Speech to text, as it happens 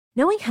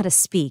Knowing how to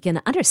speak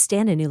and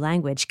understand a new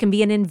language can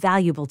be an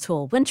invaluable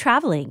tool when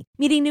traveling,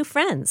 meeting new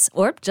friends,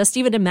 or just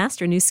even to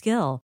master a new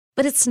skill.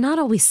 But it's not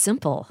always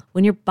simple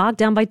when you're bogged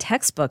down by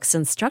textbooks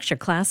and structured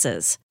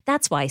classes.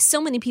 That's why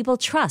so many people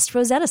trust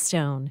Rosetta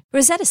Stone.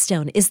 Rosetta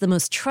Stone is the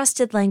most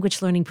trusted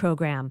language learning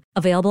program,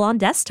 available on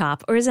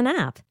desktop or as an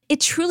app. It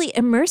truly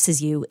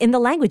immerses you in the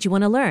language you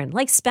want to learn,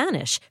 like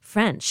Spanish,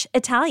 French,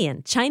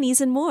 Italian,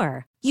 Chinese, and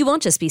more. You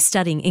won't just be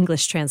studying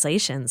English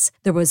translations.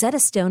 The Rosetta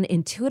Stone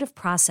intuitive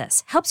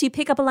process helps you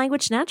pick up a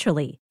language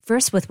naturally,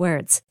 first with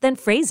words, then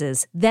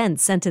phrases, then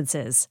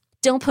sentences.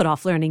 Don't put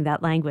off learning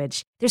that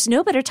language. There's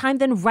no better time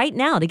than right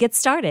now to get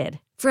started.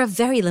 For a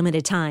very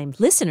limited time,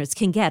 listeners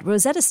can get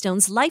Rosetta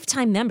Stone's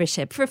lifetime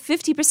membership for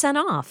 50%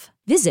 off.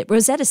 Visit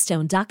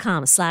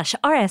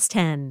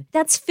rosettastone.com/rs10.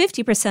 That's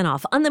 50%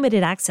 off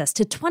unlimited access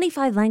to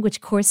 25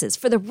 language courses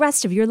for the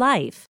rest of your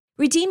life.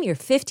 Redeem your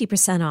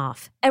 50%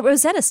 off at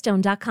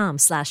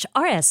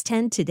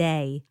rosettastone.com/rs10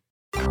 today.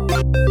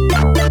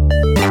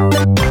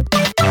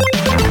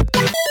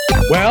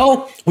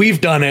 Well,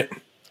 we've done it.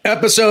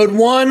 Episode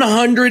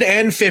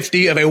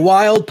 150 of A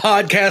Wild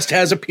Podcast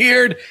has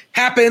appeared,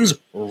 happens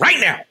right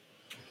now.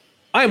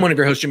 I am one of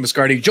your hosts, Jim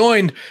Biscardi,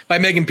 joined by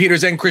Megan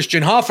Peters and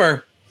Christian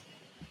Hoffer.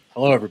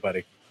 Hello,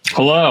 everybody.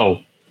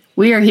 Hello.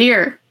 We are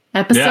here.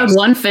 Episode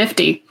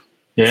 150.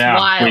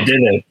 Yeah, we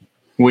did it.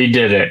 We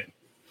did it.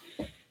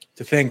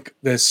 To think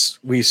this,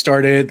 we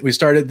started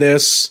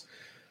this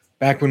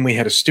back when we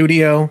had a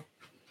studio.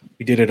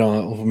 We did it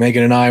on,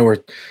 Megan and I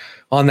were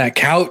on that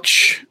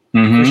couch.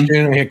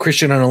 We had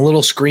Christian on a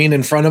little screen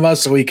in front of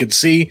us so we could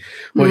see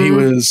what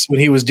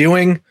he was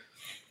doing.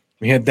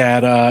 We had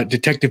that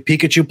Detective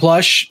Pikachu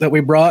plush that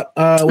we brought.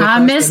 I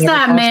missed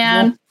that,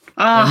 man.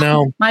 Oh,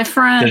 no, my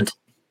friend.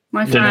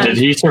 Did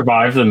he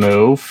survive the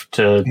move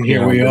to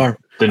here we are?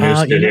 The new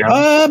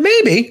studio?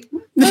 Maybe.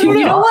 You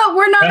know what?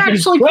 We're not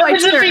actually quite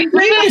sure. He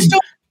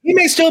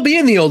may still be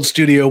in the old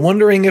studio,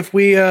 wondering if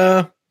we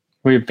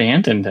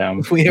abandoned him.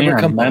 If we ever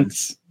come home.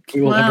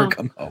 We will ever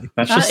come home.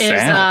 That's just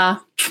sad.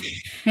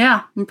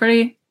 Yeah,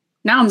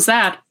 now I'm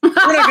sad. We're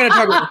not going to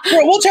talk about.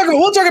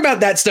 We'll talk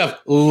about that stuff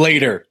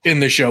later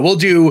in the show. We'll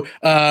do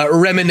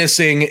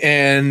reminiscing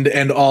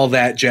and all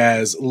that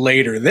jazz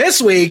later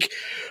this week.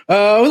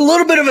 A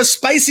little bit of a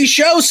spicy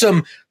show,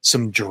 some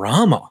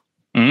drama.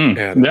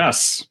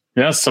 Yes,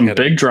 some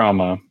big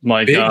drama,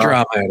 like big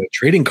drama at a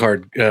trading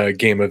card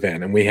game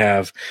event, and we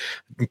have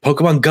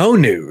Pokemon Go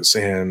news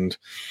and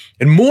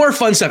more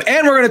fun stuff.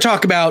 And we're going to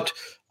talk about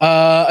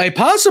a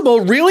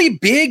possible really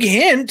big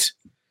hint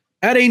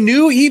at a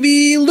new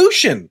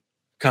Eeveelution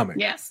coming.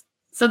 Yes.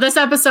 So this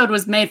episode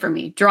was made for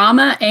me.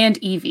 Drama and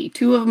Eevee,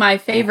 two of my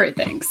favorite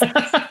things.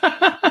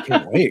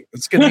 Can't wait.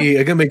 It's gonna be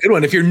a good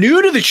one. If you're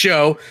new to the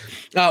show,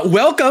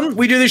 welcome.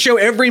 We do the show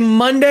every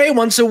Monday,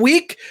 once a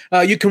week.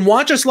 You can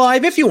watch us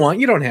live if you want.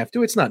 You don't have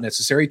to. It's not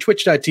necessary.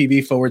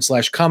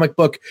 Twitch.tv/comic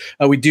book.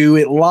 We do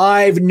it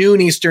live,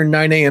 noon Eastern,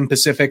 9 a.m.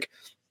 Pacific.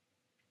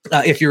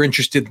 If you're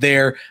interested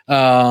there,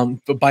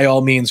 but by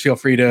all means, feel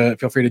free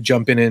to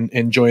jump in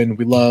and join.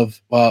 We love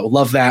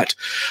that.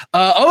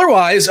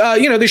 Otherwise,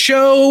 the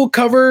show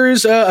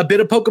covers a bit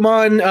of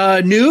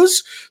Pokemon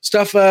news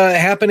stuff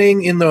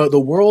happening in the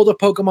world of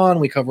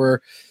Pokemon. We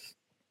cover,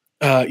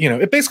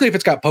 basically if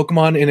it's got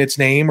Pokemon in its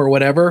name or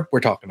whatever, we're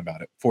talking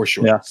about it for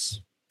sure.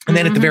 Yes. And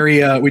then at the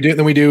very we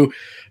do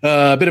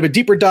a bit of a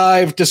deeper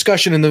dive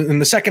discussion in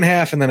the second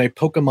half, and then a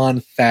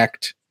Pokemon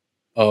fact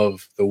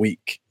of the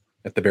week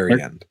at the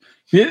very end.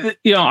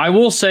 I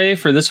will say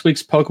for this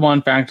week's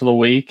Pokemon Fact of the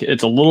Week,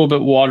 it's a little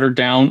bit watered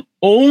down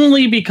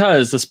only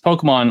because this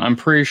Pokemon, I'm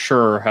pretty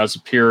sure, has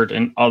appeared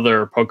in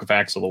other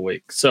Pokefacts of the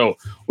Week. So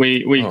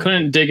we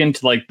couldn't dig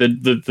into like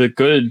the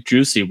good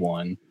juicy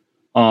one.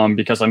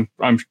 Because I'm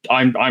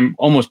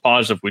almost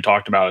positive we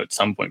talked about it at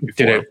some point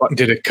before.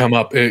 Did it come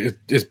up?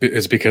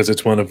 It's because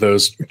it's one of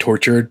those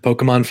tortured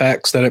Pokemon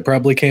facts that it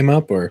probably came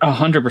up, or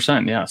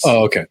 100%, yes.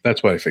 Oh, okay,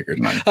 that's what I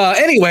figured.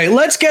 Anyway,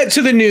 let's get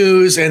to the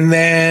news, and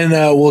then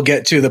we'll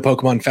get to the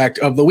Pokemon fact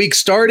of the week.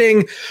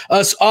 Starting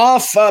us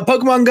off,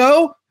 Pokemon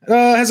Go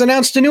has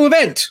announced a new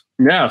event.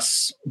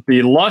 Yes,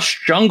 the Lush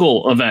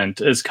Jungle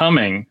event is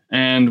coming,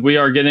 and we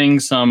are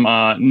getting some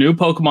new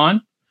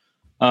Pokemon.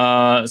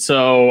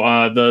 So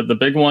the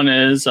big one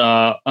is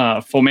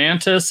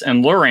Fomantis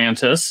and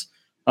Lurantis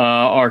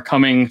are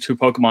coming to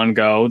Pokemon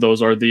Go.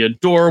 Those are the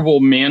adorable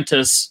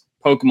mantis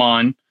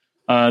Pokemon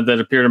that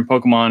appeared in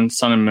Pokemon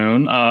Sun and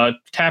Moon.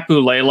 Tapu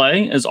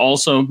Lele is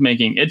also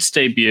making its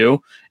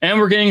debut, and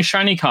we're getting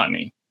Shiny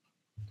Cottonee.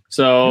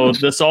 So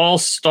this all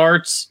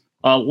starts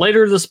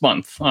later this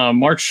month,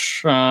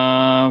 March.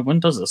 When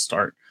does this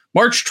start?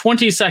 March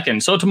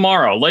 22nd. So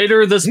tomorrow,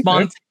 later this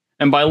month.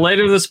 And by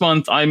later this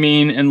month, I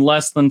mean in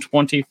less than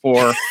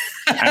 24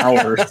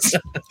 hours.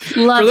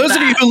 For those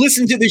of you who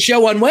listened to the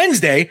show on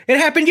Wednesday, it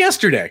happened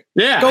yesterday.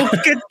 Yeah. Go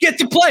get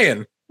to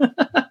playing.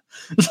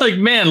 It's like,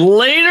 man,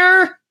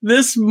 later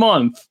this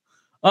month.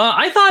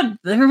 I thought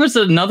there was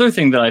another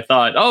thing that I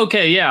thought,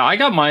 okay, yeah, I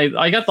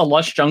got the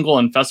Lush Jungle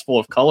and Festival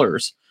of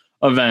Colors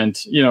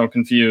event,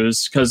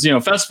 confused because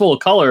Festival of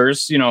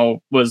Colors,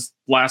 was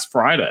last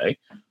Friday.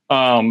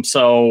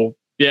 So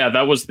yeah,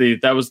 that was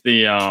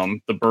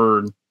the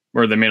bird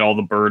where they made all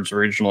the birds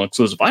regional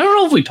exclusive. I don't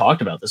know if we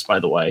talked about this, by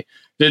the way.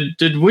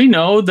 Did we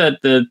know that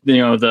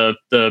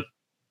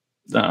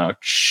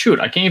shoot,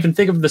 I can't even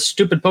think of the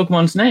stupid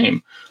Pokemon's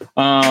name.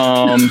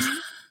 Wow.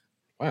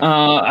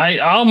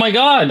 Oh my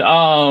god.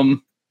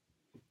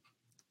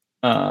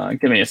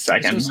 Give me a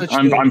second.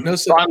 I'm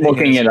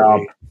looking it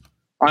up.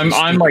 I'm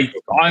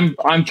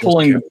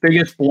pulling the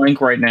biggest blank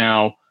right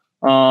now.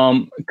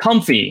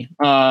 Comfy,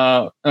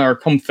 or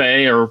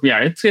Comfey, or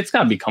yeah, it's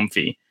gotta be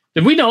Comfy.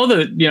 Did we know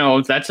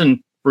that that's a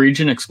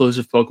region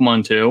exclusive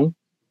Pokemon too?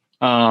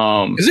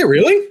 Is it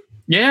really?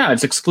 Yeah,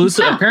 it's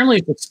exclusive. Huh. Apparently,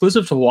 it's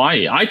exclusive to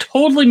Hawaii. I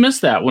totally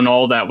missed that when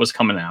all that was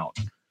coming out.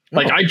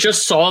 I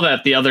just saw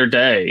that the other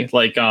day.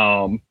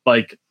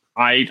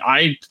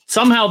 I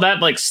somehow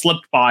that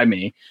slipped by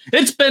me.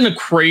 It's been a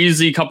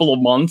crazy couple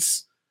of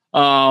months.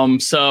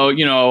 So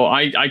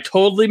I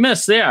totally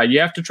missed. Yeah, you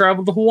have to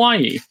travel to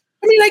Hawaii.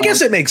 I mean, I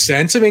guess it makes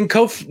sense. I mean,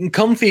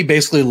 Comfy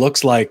basically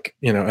looks like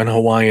an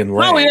Hawaiian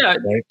land. Oh yeah,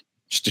 right?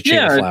 Just a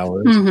chain of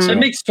flowers. Mm-hmm. So it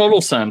makes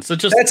total sense.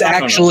 That's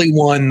actually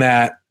one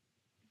that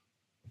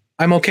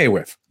I'm okay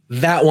with.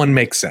 That one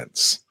makes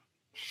sense.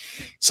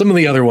 Some of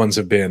the other ones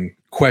have been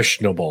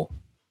questionable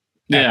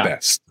at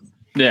best.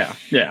 Yeah.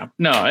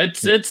 No,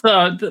 it's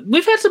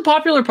we've had some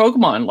popular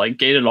Pokemon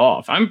gated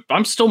off.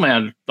 I'm still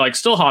mad,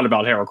 still hot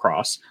about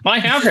Heracross. I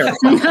have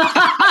Heracross.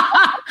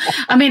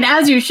 I mean,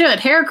 as you should.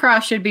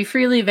 Heracross should be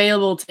freely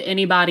available to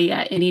anybody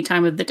at any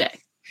time of the day.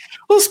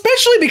 Well,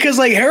 especially because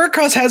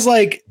Heracross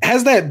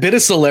has that bit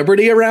of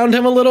celebrity around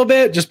him a little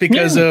bit, just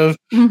because of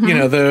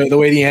the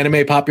way the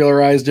anime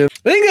popularized him.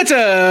 I think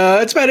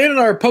that's about it in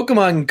our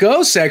Pokemon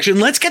Go section.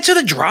 Let's get to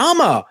the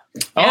drama.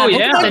 Oh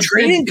yeah,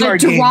 trading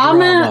card game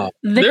drama.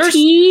 The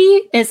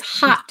tea is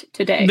hot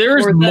today.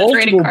 There's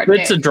multiple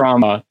bits of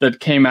drama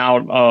that came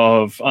out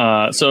of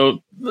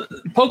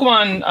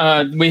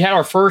Pokemon. We had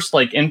our first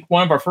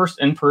one of our first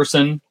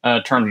in-person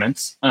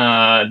tournaments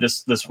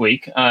this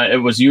week.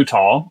 It was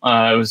Utah.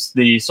 It was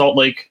the Salt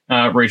Lake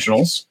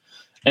regionals,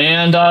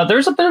 and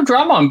there's a bit of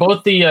drama on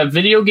both the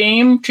video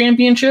game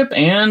championship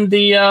and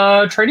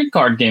the trading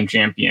card game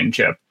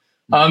championship.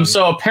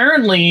 So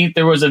apparently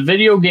there was a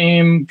video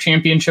game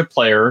championship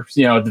player,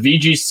 the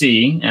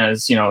VGC,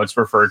 as it's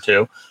referred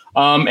to,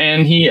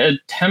 and he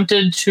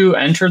attempted to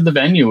enter the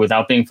venue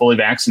without being fully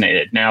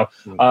vaccinated. Now,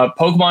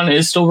 Pokemon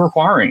is still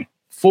requiring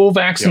full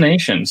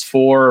vaccinations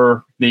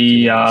for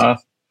the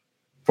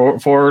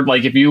for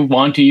if you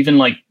want to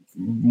even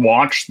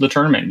watch the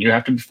tournament, you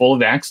have to be fully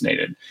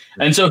vaccinated.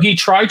 And so he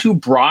tried to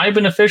bribe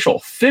an official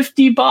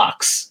 $50.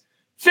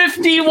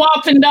 $50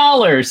 whopping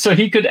dollars so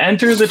he could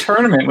enter the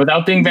tournament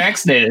without being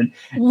vaccinated.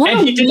 What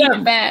and he did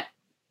that.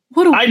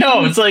 I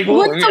know. It's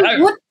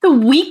what's the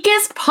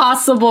weakest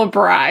possible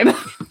bribe?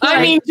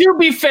 I mean, to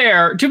be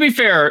fair,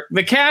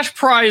 the cash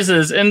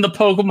prizes in the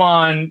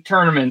Pokemon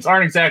tournaments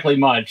aren't exactly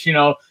much.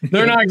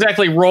 They're not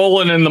exactly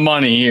rolling in the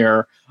money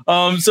here.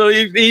 So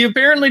he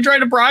apparently tried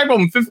to bribe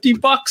him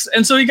 $50,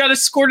 and so he got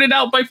escorted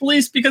out by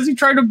police because he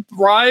tried to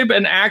bribe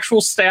an actual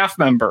staff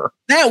member.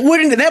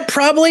 That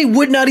probably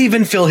would not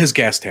even fill his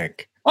gas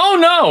tank. Oh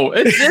no!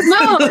 It's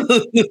no.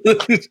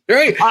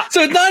 Right.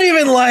 So it's not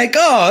even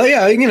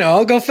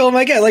I'll go fill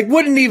my gas.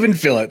 Wouldn't even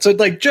fill it. So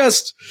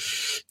just.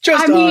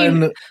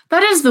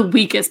 That is the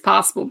weakest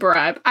possible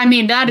bribe. I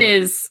mean, that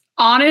is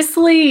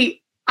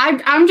honestly.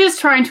 I'm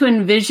just trying to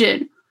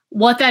envision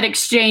what that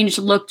exchange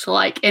looked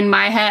like in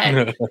my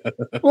head.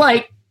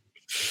 What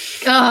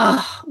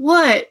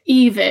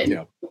even?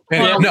 Yeah.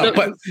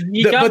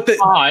 He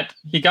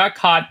got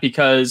caught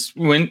because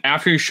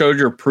after you showed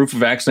your proof of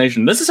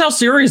vaccination, this is how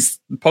serious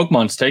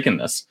Pokemon's taken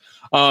this.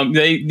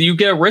 You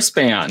get a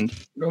wristband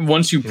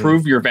once you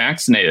prove you're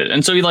vaccinated,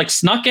 and so he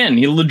snuck in.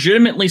 He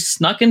legitimately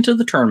snuck into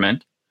the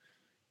tournament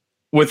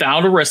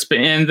without a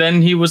wristband, and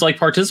then he was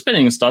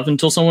participating and stuff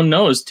until someone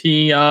noticed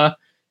he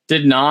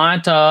did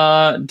not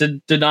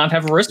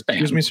have a wristband.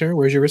 Excuse me, sir.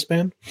 Where's your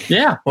wristband?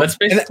 Yeah, that's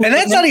basically and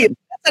that's not even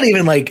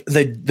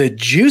the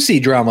juicy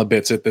drama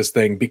bits at this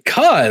thing,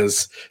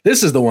 because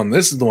this is the one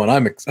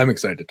I'm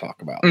excited to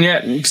talk about.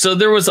 Yeah. So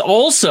there was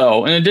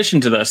also, in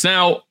addition to this,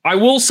 now I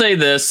will say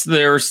this: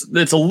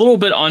 it's a little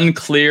bit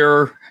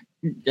unclear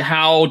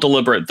how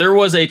deliberate. There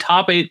was a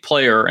top 8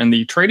 player in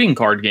the trading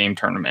card game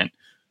tournament.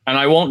 And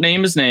I won't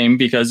name his name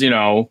because,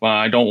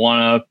 I don't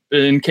want to,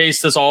 in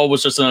case this all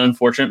was just an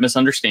unfortunate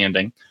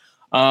misunderstanding.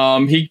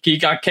 He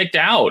got kicked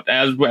out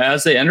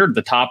as they entered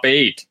the top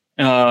 8,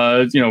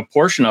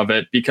 portion of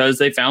it, because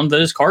they found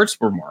that his cards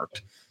were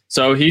marked.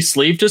 So he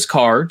sleeved his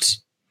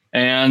cards,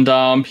 and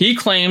he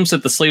claims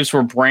that the sleeves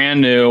were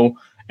brand new,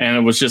 and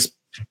it was just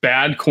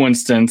bad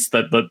coincidence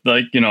that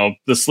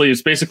the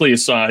sleeves basically,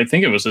 I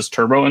think it was his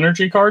Turbo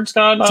Energy cards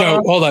got.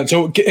 So hold on.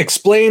 So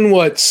explain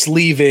what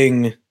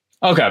sleeving.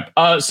 Okay,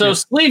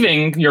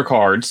 sleeving your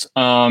cards,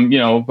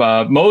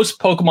 most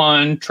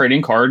Pokemon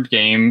trading card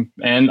game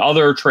and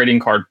other trading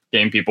card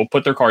game people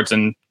put their cards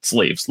in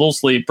sleeves,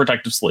 little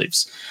protective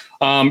sleeves.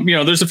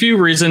 There's a few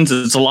reasons.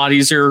 It's a lot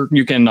easier.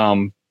 You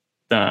can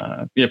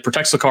it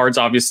protects the cards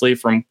obviously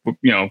from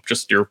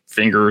just your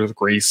finger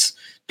grease,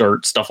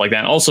 dirt, stuff like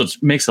that. Also, it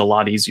makes it a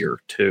lot easier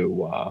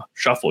to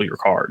shuffle your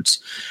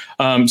cards.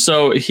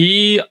 So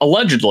he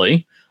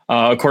allegedly,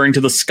 according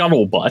to the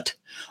scuttlebutt,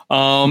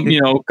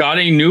 got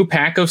a new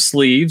pack of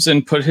sleeves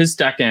and put his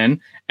deck in.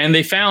 And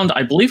they found,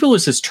 I believe it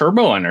was his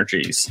turbo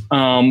energies,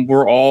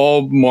 were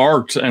all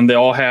marked, and they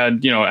all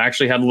had,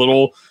 actually had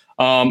little.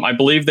 I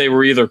believe they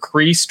were either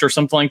creased or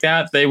something like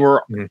that. They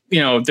were,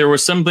 there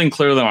was something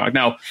clearly wrong.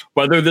 Now,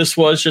 whether this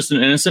was just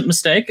an innocent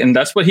mistake, and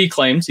that's what he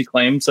claims. He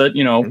claims that,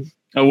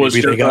 it was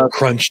maybe they got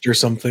crunched or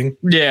something.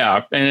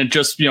 Yeah, and it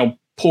just,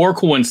 poor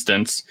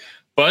coincidence.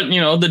 But,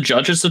 the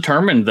judges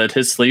determined that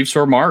his sleeves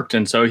were marked,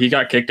 and so he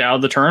got kicked out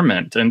of the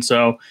tournament. And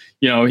so,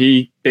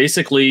 he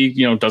basically,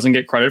 doesn't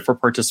get credit for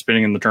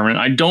participating in the tournament.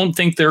 I don't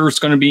think there's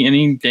going to be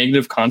any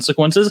negative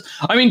consequences.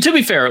 I mean, to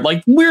be fair,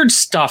 like, weird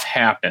stuff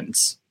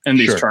happens in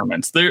these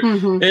tournaments.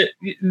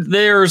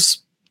 There's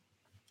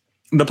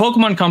the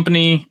Pokemon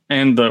Company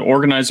and the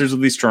organizers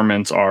of these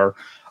tournaments are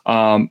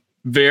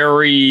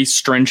very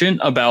stringent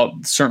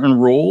about certain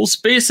rules,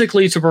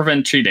 basically to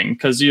prevent cheating.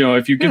 Because,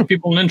 if you give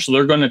people an inch,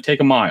 they're going to take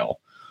a mile.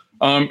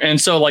 And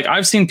so, like,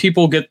 I've seen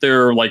people get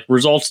their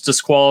results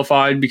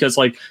disqualified because,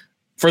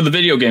 for the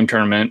video game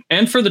tournament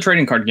and for the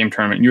trading card game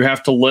tournament, you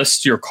have to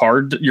list your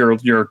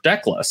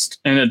deck list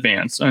in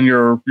advance on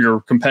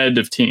your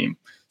competitive team.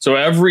 So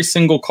every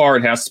single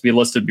card has to be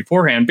listed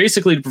beforehand,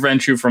 basically to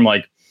prevent you from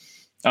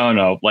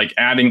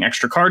adding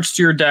extra cards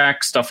to your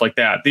deck, stuff like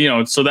that.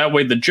 So that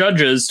way the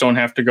judges don't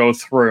have to go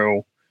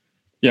through,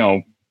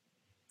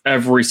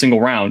 every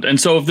single round.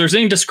 And so if there's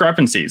any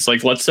discrepancies,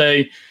 like let's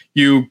say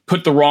you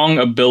put the wrong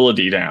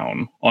ability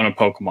down on a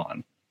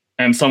Pokemon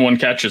and someone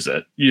catches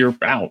it, you're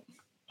out.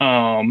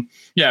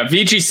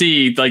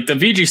 VGC, like the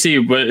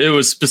VGC, it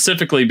was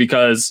specifically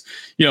because,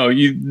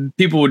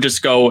 people would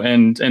just go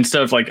and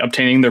instead of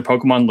obtaining their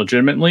Pokemon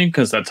legitimately,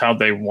 because that's how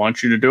they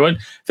want you to do it,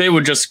 they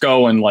would just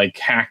go and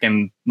hack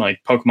in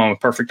Pokemon with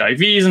perfect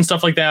IVs and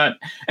stuff like that.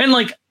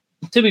 And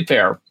to be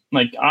fair,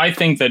 I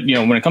think that,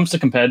 when it comes to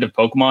competitive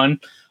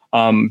Pokemon,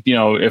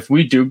 if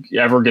we do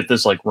ever get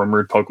this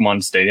rumored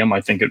Pokemon Stadium, I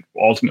think it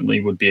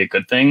ultimately would be a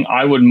good thing.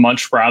 I would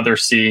much rather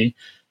see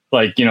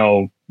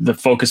the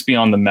focus be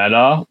on the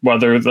meta,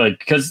 whether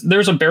because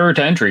there's a barrier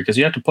to entry because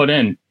you have to put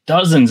in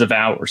dozens of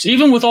hours,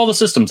 even with all the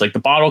systems like the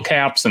bottle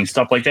caps and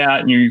stuff like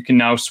that. And you can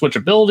now switch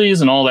abilities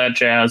and all that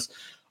jazz.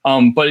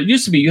 But it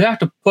used to be you have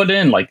to put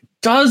in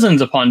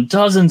dozens upon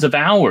dozens of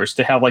hours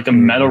to have a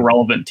meta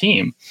relevant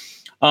team.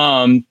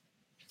 And,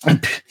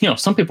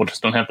 some people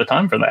just don't have the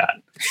time for that.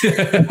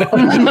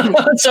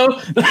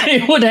 So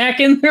they would hack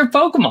in their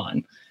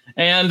Pokemon.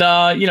 And,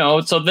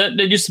 so that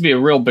used to be a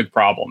real big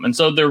problem. And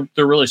so they're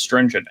really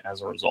stringent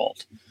as a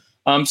result.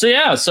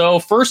 So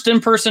first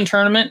in-person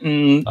tournament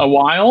in a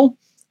while.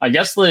 I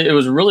guess it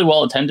was really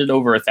well attended.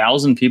 Over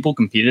 1,000 people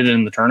competed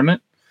in the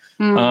tournament.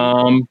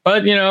 But,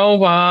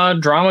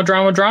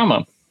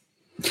 drama.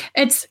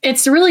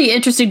 It's really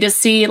interesting to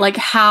see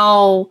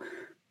how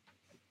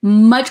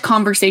much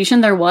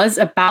conversation there was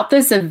about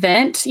this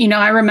event.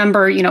 I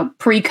remember,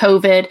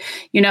 pre-COVID,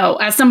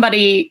 as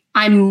somebody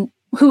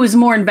who is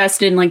more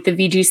invested in the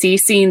VGC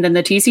scene than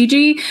the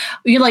TCG,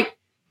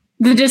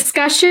 the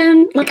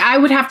discussion, I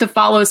would have to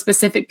follow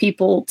specific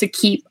people to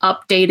keep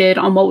updated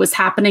on what was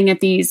happening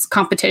at these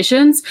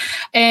competitions.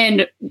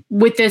 And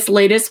with this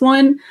latest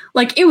one,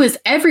 it was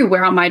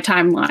everywhere on my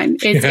timeline.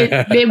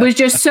 It was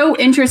just so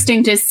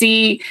interesting to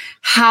see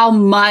how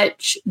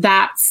much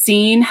that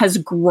scene has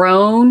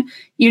grown,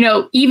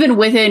 even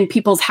within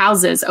people's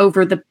houses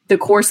over the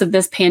course of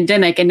this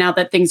pandemic. And now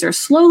that things are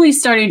slowly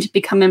starting to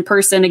become in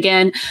person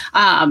again,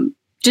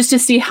 just to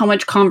see how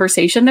much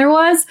conversation there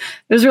was.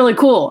 It was really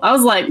cool. I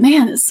was like,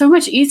 man, it's so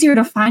much easier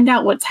to find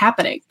out what's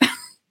happening.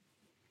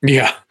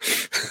 Yeah.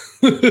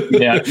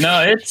 Yeah.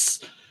 No,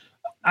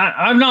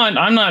 I'm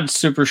not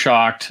super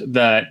shocked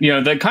that,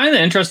 the kind of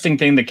interesting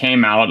thing that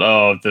came out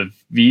of the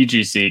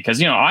VGC,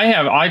 because,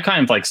 I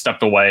kind of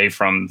stepped away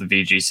from the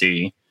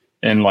VGC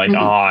in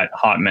a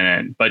hot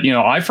minute, but,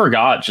 I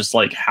forgot just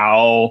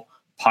how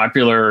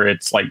popular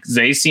it's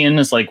Zacian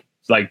is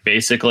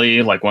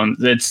basically one,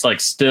 it's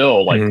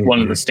still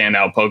one of the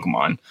standout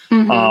Pokemon.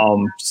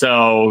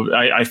 So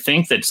I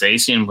think that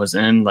Zacian was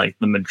in the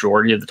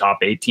majority of the top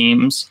 8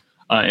 teams.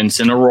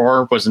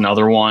 Incineroar was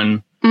another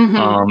one.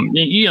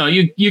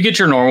 You get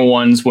your normal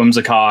ones: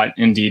 Whimsicott,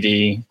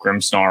 Indeedee,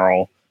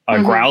 Grimmsnarl,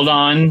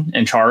 Groudon,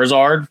 and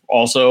Charizard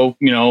also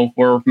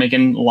were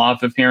making a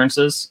lot of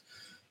appearances.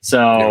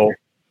 So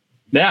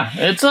yeah,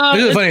 it's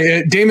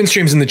funny. Damon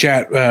Streams in the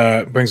chat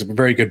brings up a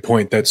very good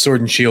point that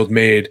Sword and Shield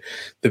made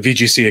the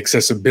VGC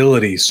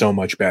accessibility so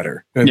much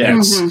better. And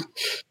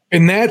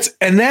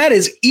that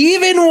is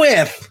even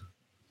with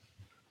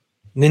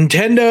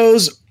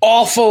Nintendo's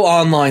awful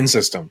online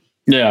system.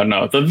 Yeah,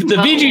 no, the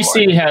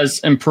VGC has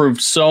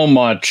improved so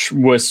much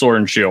with Sword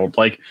and Shield.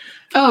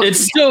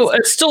 It's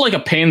still a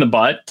pain in the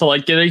butt to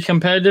get a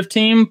competitive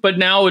team, but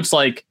now it's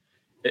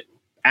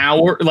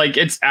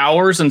it's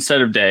hours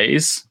instead of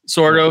days,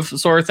 sort of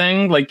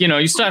thing. Like,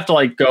 you still have to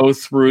like go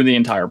through the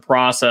entire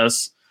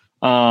process.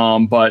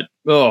 But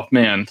oh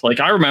man, like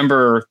I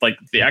remember like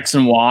the X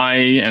and Y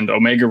and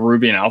Omega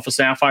Ruby and Alpha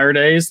Sapphire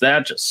days.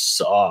 That just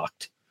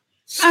sucked.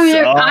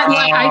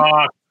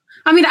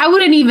 I mean, I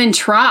wouldn't even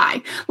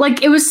try.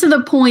 Like, it was to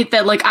the point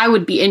that, like, I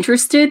would be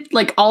interested,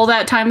 like, all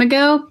that time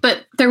ago,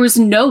 but there was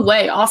no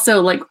way.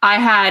 Also, like,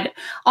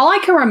 all I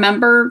can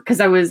remember,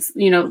 because I was,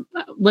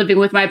 living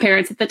with my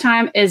parents at the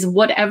time, is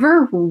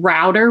whatever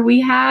router we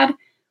had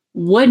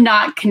would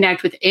not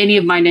connect with any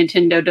of my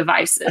Nintendo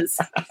devices.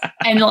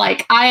 And,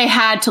 like, I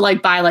had to,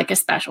 like, buy, like, a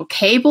special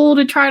cable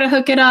to try to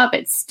hook it up.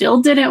 It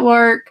still didn't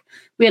work.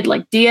 We had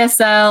like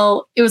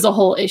DSL. It was a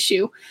whole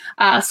issue.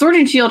 Sword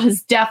and Shield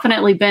has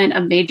definitely been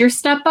a major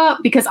step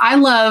up because I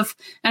love,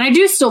 and I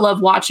do still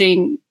love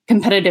watching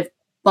competitive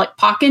like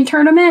Pokken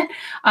tournament.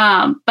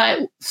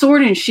 But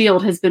Sword and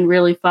Shield has been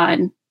really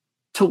fun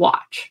to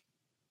watch.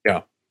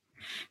 Yeah.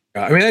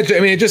 I mean,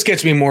 it just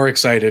gets me more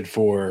excited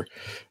for,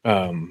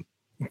 for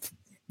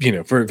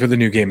the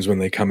new games when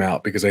they come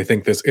out, because I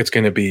think it's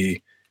going to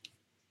be,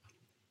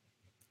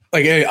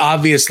 like,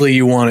 obviously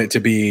you want it to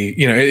be,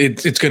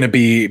 it's going to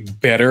be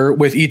better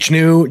with each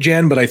new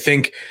gen, but I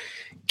think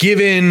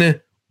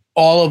given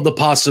all of the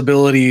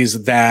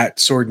possibilities that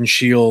Sword and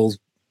Shield,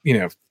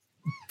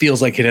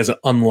 feels like it has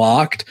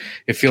unlocked,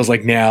 it feels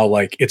like now,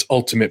 like, its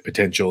ultimate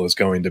potential is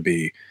going to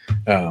be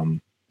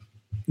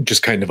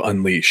just kind of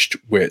unleashed,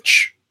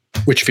 which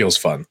feels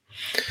fun.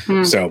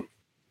 So,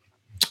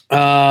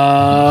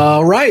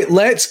 right,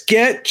 let's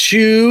get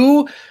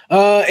to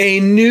a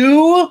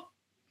new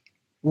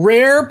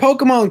rare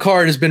Pokemon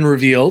card has been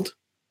revealed.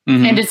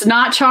 Mm-hmm. And it's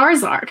not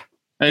Charizard.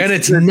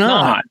 It's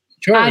not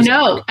Charizard. I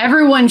know.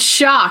 Everyone's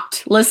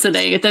shocked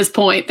listening at this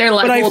point. They're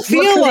like, but I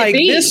feel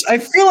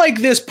like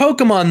this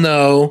Pokemon,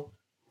 though,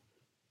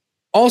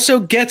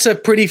 also gets a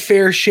pretty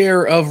fair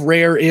share of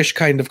rare-ish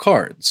kind of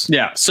cards.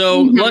 Yeah.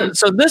 So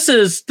this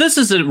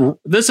is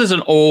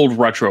an old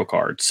retro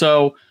card.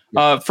 So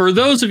for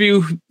those of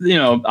you,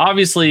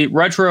 obviously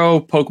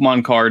retro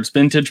Pokemon cards,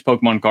 vintage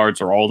Pokemon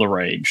cards are all the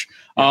rage.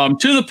 To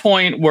the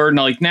point where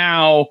like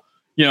now,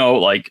 you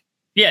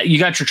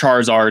got your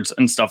Charizards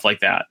and stuff like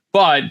that.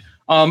 But,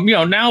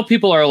 now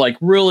people are like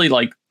really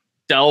like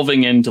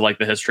delving into like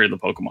the history of the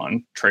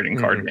Pokemon trading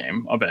card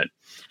game a bit.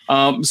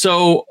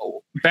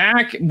 So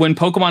back when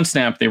Pokemon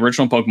Snap, the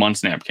original Pokemon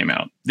Snap came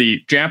out,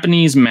 the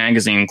Japanese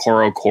magazine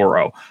Koro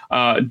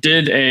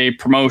did a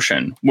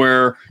promotion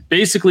where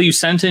basically you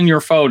sent in your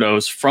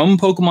photos from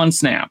Pokemon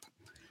Snap.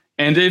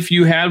 And if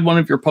you had one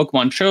of your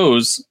Pokemon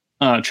chosen,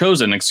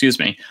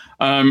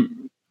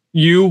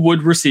 you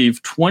would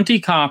receive 20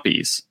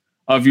 copies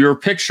of your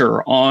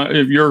picture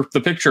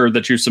the picture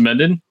that you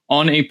submitted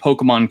on a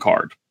Pokemon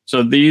card.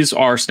 So these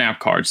are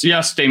Snap cards.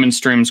 Yes, Damon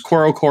Streams,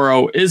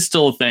 Koro is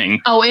still a thing.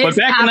 Oh, it's but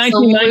back in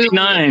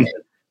 1999,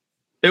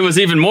 it was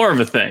even more of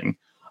a thing.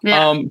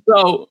 Yeah.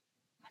 Oh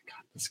my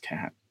God, this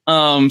cat.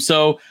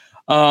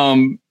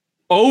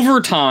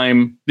 Over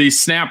time, these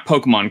Snap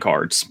Pokemon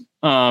cards,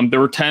 there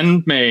were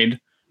 10 made.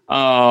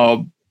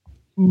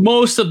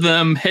 Most of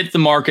them hit the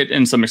market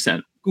in some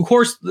extent. Of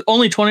course,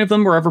 only 20 of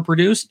them were ever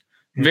produced.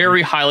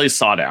 Very highly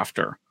sought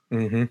after.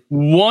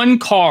 One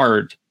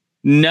card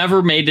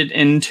never made it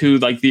into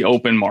like the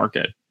open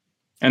market,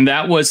 and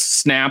that was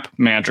Snap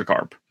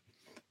Magikarp.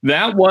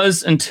 That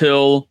was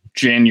until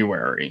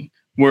January,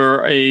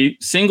 where a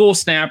single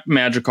Snap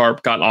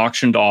Magikarp got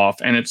auctioned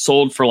off, and it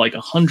sold for like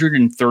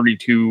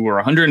 $132,000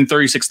 or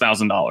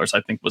 $136,000,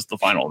 I think was the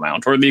final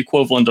amount, or the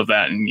equivalent of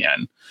that in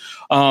yen.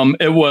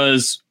 It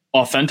was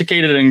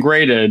authenticated and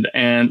graded,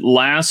 and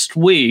last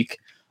week,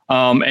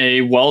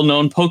 a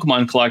well-known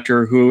Pokemon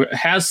collector who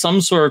has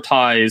some sort of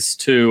ties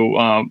to,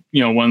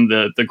 one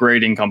of the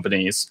grading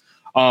companies,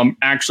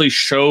 actually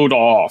showed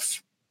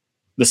off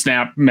the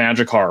Snap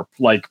Magikarp,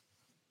 like,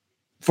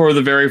 for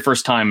the very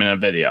first time in a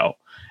video.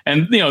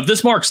 And,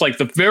 this marks, like,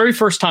 the very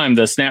first time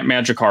the Snap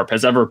Magikarp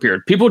has ever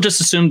appeared. People just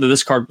assumed that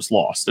this card was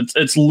lost.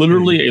 It's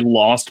literally a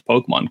lost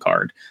Pokemon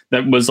card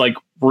that was, like,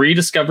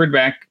 rediscovered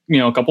back,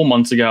 a couple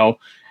months ago.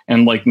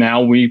 And, like, now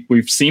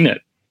we've seen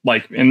it,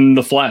 like, in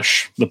the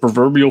flesh, the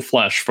proverbial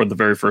flesh, for the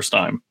very first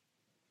time.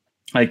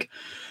 Like,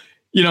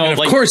 and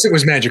of course it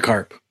was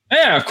Magikarp.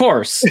 Yeah, of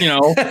course,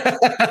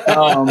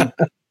 but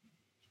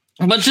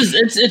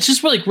it's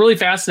just like really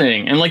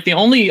fascinating. And like the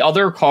only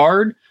other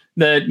card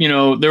that,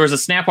 there was a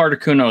Snap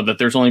Articuno that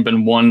there's only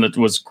been one that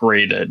was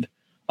graded.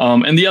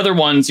 And the other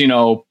ones,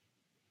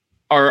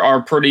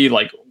 are pretty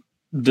like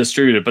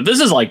distributed, but this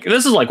is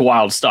like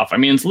wild stuff. I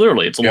mean, it's a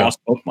lost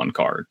Pokemon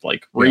card,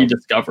 like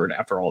rediscovered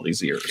after all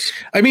these years.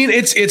 I mean,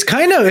 the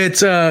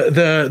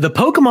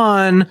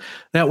Pokemon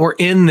that were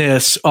in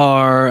this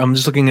are, I'm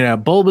just looking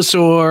at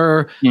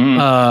Bulbasaur,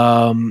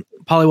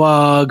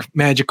 Poliwag,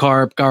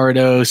 Magikarp,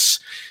 Gyarados,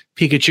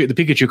 Pikachu. The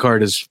Pikachu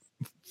card is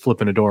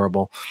flipping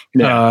adorable.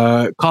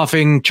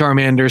 Coughing,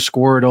 Charmander,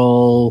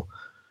 Squirtle,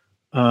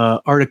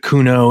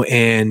 Articuno,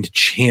 and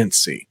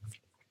Chansey.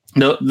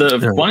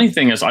 The funny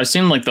thing is, I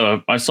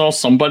saw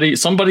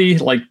somebody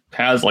like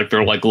has like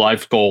their like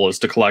life goal is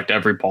to collect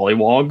every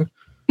Poliwag,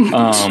 or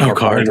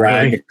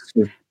Poliwag,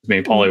 excuse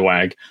me,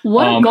 Poliwag.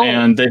 What goal?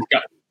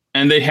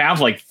 And they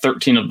have like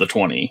 13 of the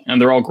 20, and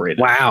they're all graded.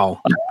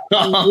 Wow.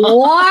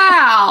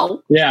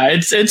 Wow. Yeah,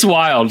 it's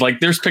wild. Like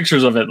there's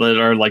pictures of it that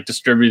are like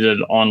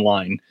distributed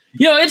online.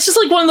 It's just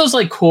like one of those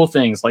like cool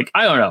things. Like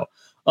I don't know,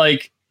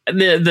 like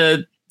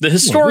the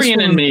historian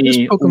in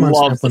me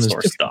loves this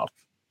sort of stuff.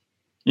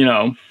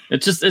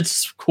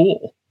 It's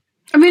cool.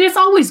 I mean, it's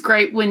always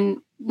great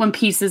when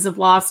pieces of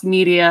lost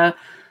media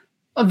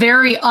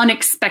very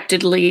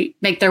unexpectedly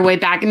make their way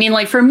back. I mean,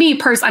 like for me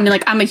personally,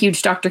 like I'm a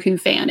huge Doctor Who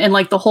fan, and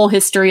like the whole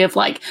history of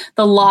like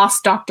the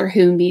lost Doctor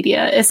Who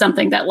media is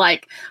something that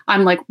like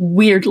I'm like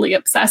weirdly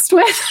obsessed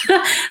with.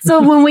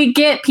 So when we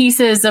get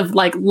pieces of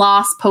like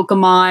lost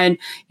Pokemon,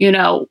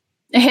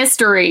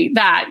 history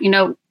that,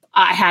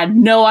 I had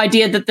no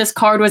idea that this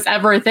card was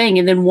ever a thing,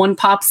 and then one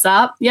pops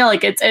up. Yeah,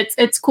 like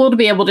it's cool to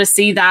be able to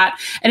see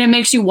that, and it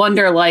makes you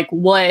wonder like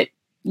what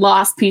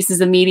lost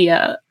pieces of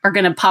media are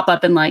going to pop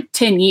up in like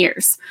 10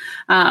 years.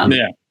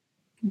 Because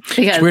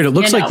it's weird. It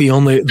looks like the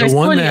one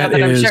that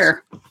is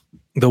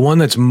the one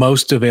that's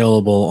most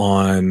available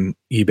on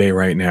eBay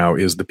right now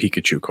is the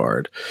Pikachu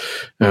card,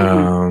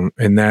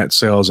 and that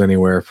sells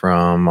anywhere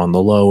from on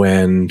the low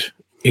end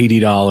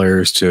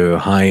 $80 to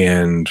high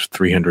end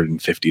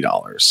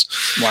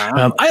 $350.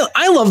 Wow.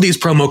 I love these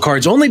promo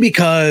cards only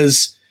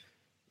because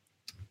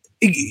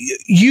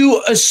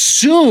you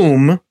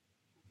assume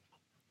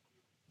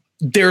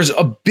there's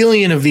a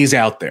billion of these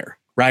out there,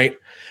 right?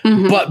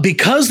 Mm-hmm. But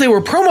because they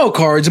were promo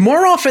cards,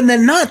 more often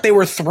than not, they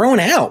were thrown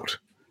out,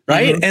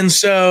 right? Mm-hmm. And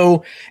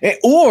so,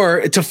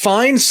 or to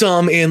find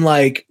some in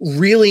like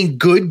really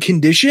good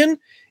condition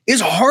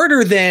is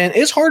harder than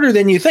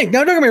you think.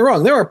 Now, don't get me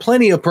wrong. There are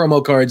plenty of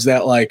promo cards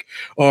that like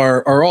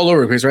are all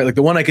over the place, right? Like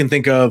the one I can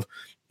think of,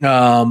 the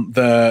off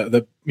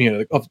the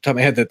top of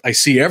my head that I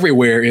see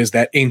everywhere is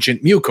that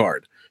Ancient Mew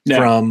card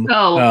from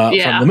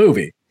the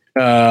movie.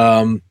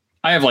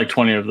 I have like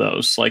 20 of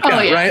those. Like,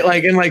 right.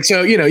 Like, and like,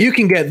 so, you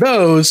can get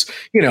those,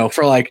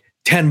 for like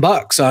 $10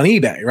 on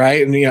eBay.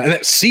 Right. And, and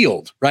that's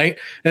sealed. Right.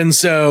 And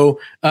so,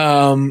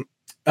 yes,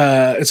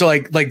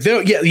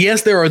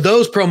 there are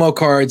those promo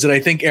cards that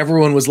I think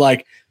everyone was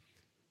like,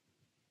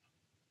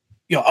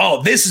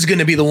 oh, this is going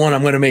to be the one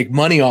I'm going to make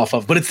money off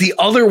of. But it's the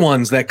other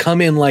ones that come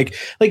in I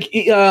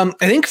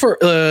think for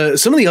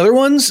some of the other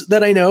ones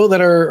that I know that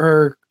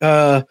are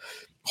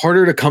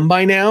harder to come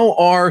by now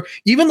are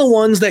even the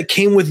ones that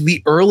came with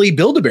the early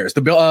Build-A-Bears.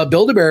 The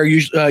Build-A-Bear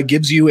usually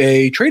gives you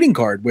a trading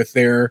card with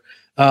their.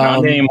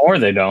 Not anymore.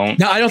 They don't.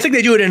 No, I don't think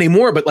they do it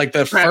anymore. But like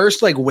the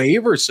first like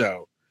wave or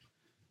so,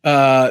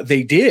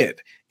 they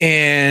did,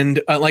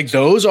 and like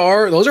those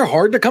are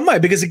hard to come by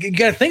because you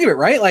got to think of it,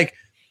 right? Like,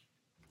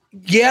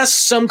 yes,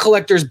 some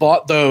collectors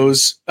bought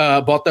those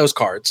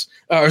cards,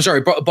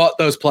 bought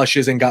those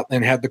plushes and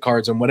had the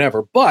cards and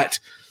whatever, but.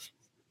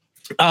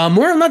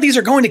 More than not, these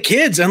are going to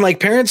kids, and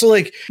like parents are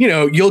like,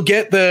 you'll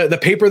get the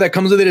paper that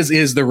comes with it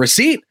is the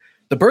receipt,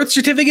 the birth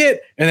certificate,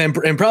 and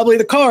probably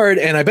the card.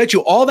 And I bet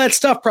you all that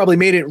stuff probably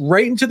made it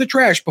right into the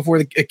trash before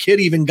a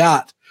kid even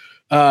got,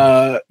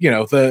 to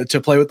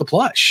play with the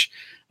plush.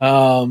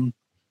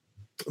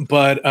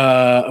 But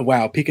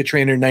wow, Pika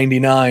Trainer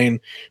 99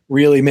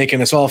 really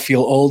making us all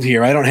feel old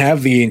here. I don't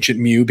have the Ancient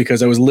Mew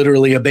because I was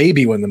literally a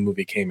baby when the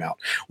movie came out.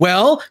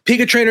 Well,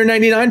 Pika Trainer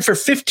 99 for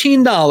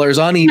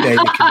 $15 on eBay.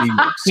 It can be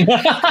used.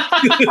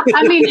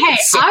 I mean, hey,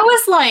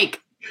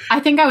 I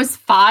think I was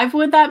 5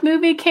 when that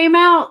movie came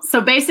out.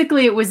 So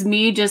basically it was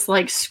me just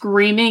like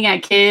screaming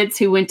at kids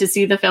who went to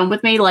see the film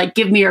with me, like,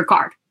 give me your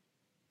card.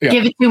 Yeah.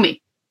 Give it to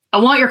me. I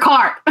want your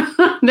card.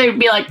 They'd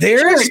be like,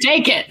 sure,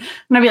 take it.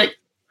 And I'd be like,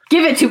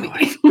 give it to me.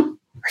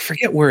 I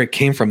forget where it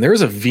came from. There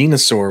was a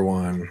Venusaur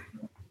one.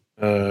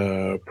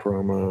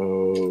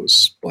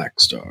 Promos Black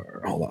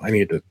Star. Hold on. I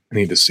need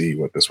to see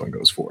what this one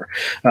goes for.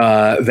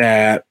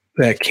 That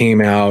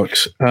came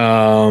out.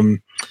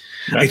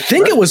 I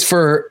think it was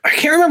for. I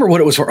can't remember what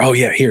it was for. Oh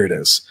yeah, here it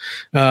is.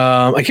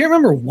 I can't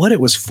remember what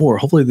it was for.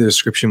 Hopefully the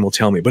description will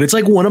tell me. But it's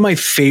like one of my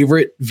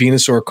favorite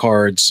Venusaur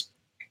cards.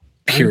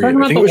 Period. Are you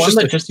talking about the one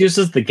that just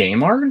uses the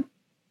game art?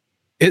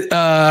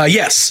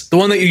 Yes, the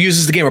one that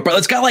uses the game art, but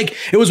it's got like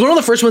it was one of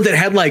the first ones that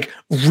had like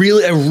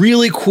a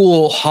really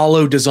cool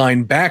hollow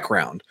design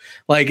background.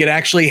 Like it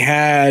actually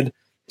had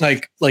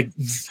like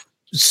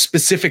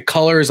specific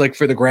colors like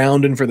for the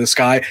ground and for the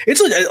sky. It's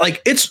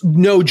like it's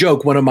no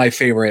joke one of my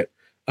favorite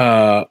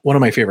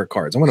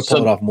cards. I'm going to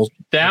pull it off.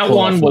 That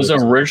one was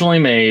originally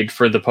made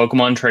for the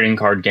Pokemon trading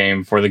card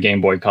game for the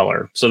Game Boy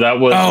Color. So that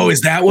was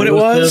is that what it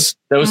was?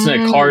 That was a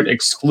card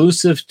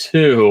exclusive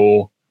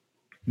to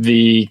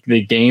the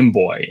Game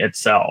Boy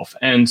itself.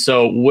 And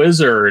so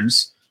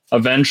Wizards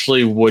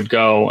eventually would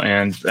go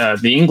and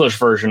the English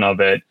version of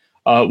it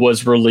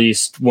was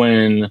released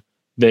when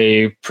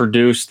they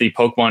produced the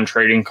Pokemon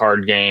trading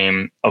card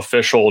game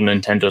official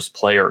Nintendo's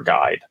player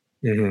guide.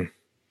 Mm-hmm.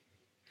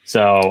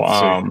 So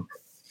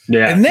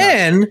yeah. And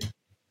then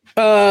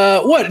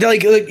What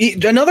like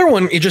another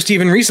one? Just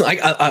even recently,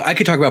 I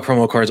could talk about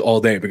promo cards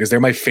all day because they're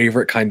my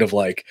favorite kind of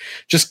like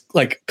just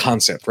like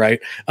concept, right?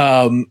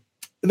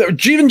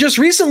 Even just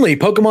recently,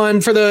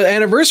 Pokemon for the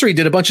anniversary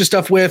did a bunch of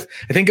stuff with,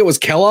 I think it was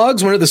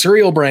Kellogg's, one of the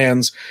cereal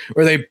brands,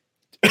 where they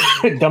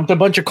dumped a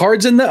bunch of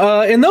cards in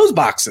those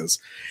boxes,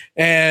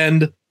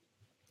 and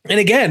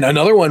again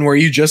another one where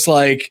you just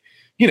like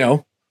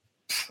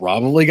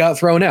probably got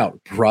thrown out,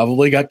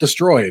 probably got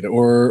destroyed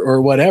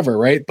or whatever,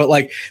 right? But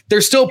like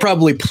there's still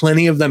probably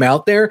plenty of them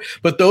out there,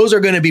 but those are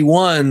going to be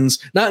ones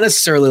not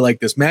necessarily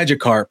like this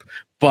Magikarp,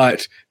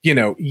 but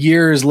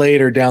years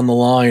later down the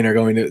line are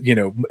going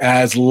to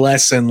as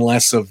less and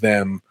less of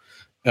them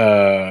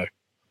are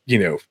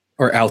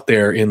out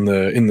there in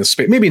the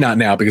space. Maybe not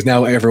now, because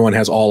now everyone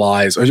has all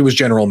eyes. It was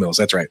General Mills,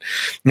 that's right.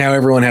 Now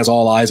everyone has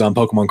all eyes on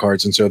Pokemon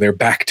cards, and so they're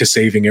back to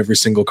saving every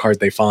single card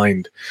they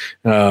find.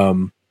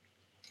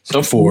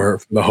 So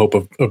for the hope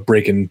of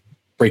breaking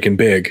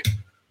big.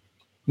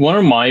 One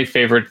of my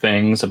favorite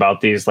things about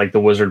these, like the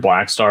Wizard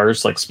Black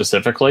Stars, like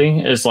specifically,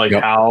 is like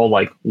how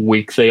like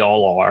weak they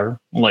all are.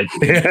 Like,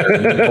 like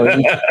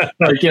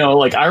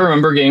I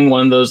remember getting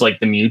one of those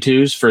like the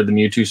Mewtwo's for the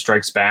Mewtwo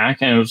Strikes Back,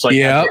 and it was like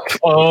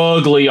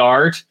ugly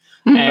art.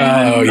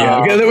 And,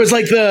 it was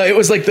like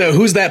the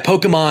Who's That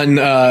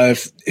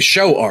Pokemon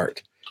show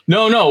art.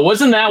 No, it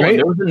wasn't that one.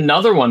 There was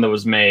another one that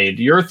was made.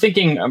 You're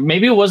thinking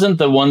maybe it wasn't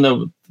the one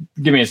that.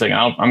 Give me a second.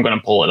 I'm going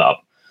to pull it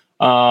up.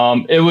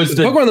 It was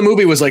the Pokemon the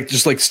movie was like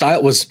just like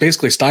style was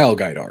basically style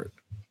guide art.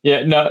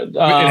 Yeah, no, it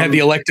had the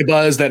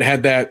Electabuzz that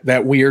had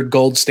that weird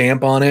gold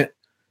stamp on it.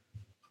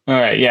 All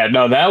right, yeah,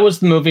 no, that was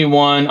the movie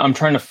one. I'm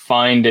trying to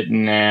find it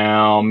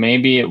now.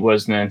 Maybe it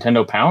was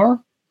Nintendo Power.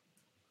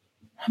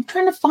 I'm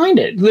trying to find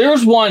it.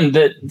 There's one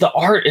that the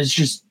art is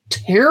just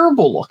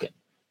terrible looking,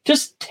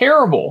 just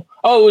terrible.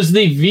 Oh, it was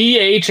the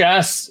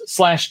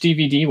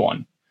VHS/DVD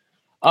one.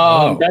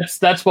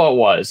 That's what it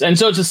was. And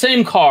so it's the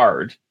same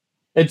card.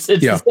 It's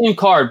the same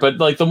card, but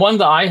like the one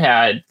that I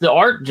had, the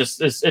art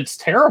just it's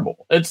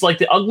terrible. It's like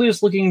the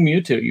ugliest looking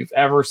Mewtwo you've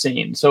ever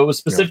seen. So it was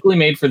specifically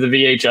made for the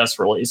VHS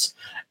release.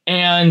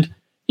 And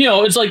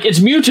it's like it's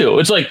Mewtwo.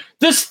 It's like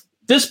this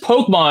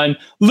Pokemon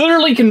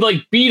literally can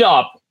like beat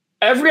up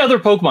every other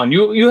Pokemon.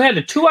 You had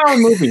a 2-hour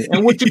movie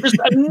in which it just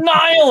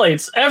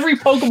annihilates every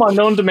Pokemon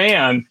known to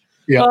man.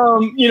 Yeah.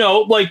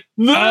 Like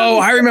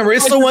I remember.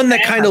 It's the one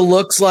that kind of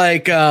looks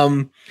like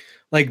bad.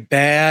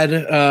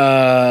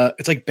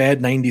 It's like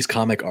bad 90s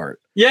comic art.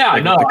 Yeah,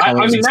 like, no,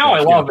 I mean now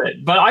I love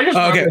it, but I just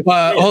okay.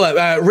 Hold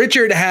up,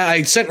 Richard.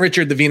 I sent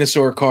Richard the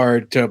Venusaur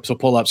card to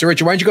pull up. So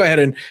Richard, why don't you go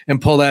ahead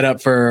and pull that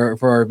up for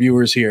our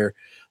viewers here?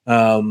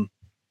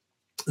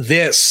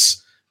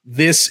 This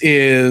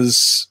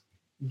is,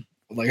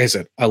 like I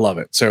said, I love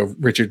it. So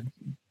Richard,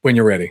 when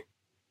you're ready.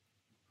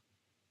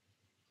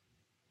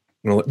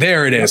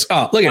 There it is.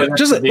 Oh, look at it.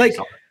 Just like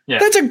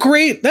that's a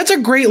great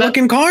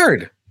looking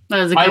card.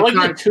 That is a good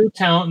card.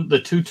 The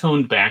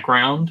two-toned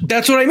background.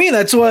 That's what I mean.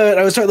 That's what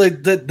I was talking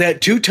like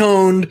that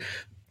two-toned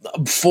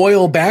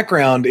foil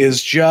background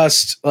is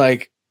just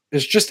like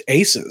it's just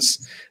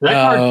aces. That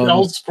card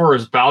sells for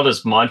about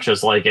as much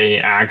as like a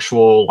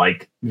actual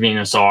like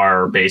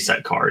Venusaur base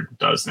set card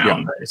does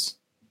nowadays.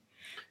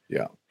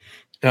 Yeah.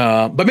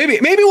 But maybe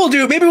we'll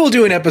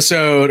do an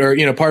episode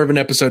or part of an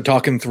episode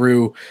talking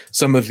through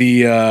some of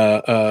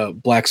the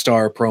Black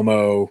Star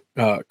promo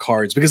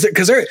cards because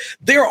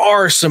there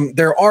are some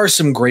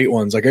great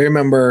ones. Like I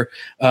remember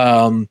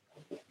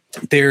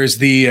there's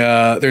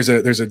a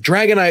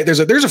Dragonite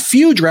there's a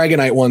few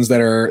Dragonite ones that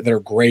are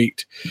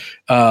great.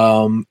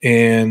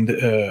 And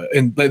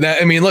that,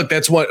 I mean, look,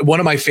 that's one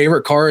of my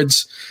favorite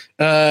cards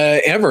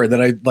ever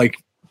that I like.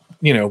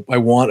 I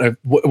want. It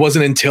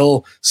wasn't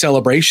until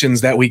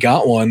Celebrations that we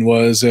got one.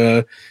 Was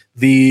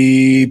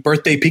the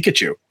birthday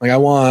Pikachu?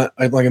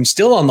 I'm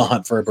still on the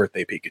hunt for a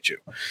birthday Pikachu,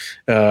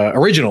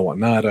 original one,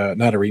 not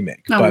a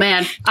remake. Oh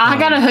man, I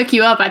gotta hook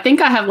you up. I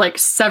think I have like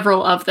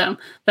several of them.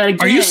 But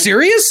again, are you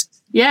serious?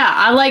 Yeah,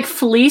 I like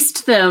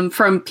fleeced them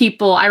from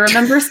people. I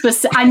remember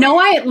I know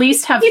I at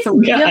least have 3 of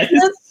them.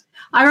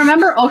 I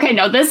remember, okay,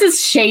 no, this is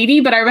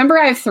shady, but I remember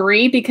I have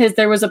 3 because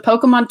there was a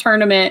Pokemon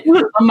tournament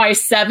on my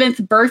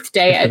 7th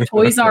birthday at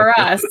Toys R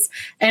Us,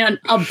 and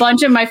a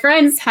bunch of my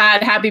friends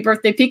had Happy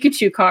Birthday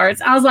Pikachu cards.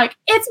 I was like,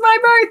 it's my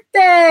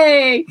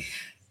birthday!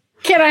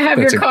 Can I have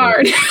your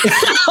card?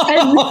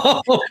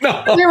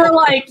 No. They were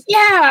like,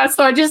 yeah.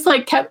 So I just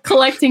like kept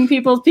collecting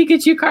people's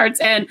Pikachu cards,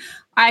 and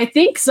I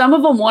think some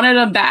of them wanted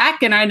them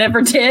back, and I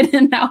never did,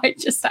 and now I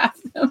just have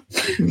them.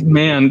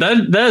 Man,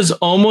 that is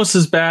almost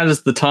as bad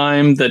as the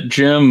time that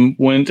Jim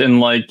went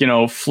and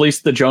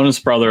fleeced the Jonas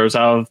Brothers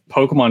out of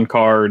Pokemon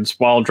cards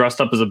while dressed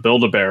up as a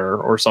Build-A-Bear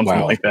or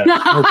something like that.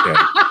 Okay,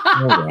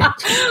 all right.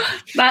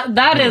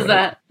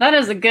 That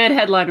is a good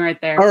headline right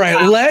there. All right,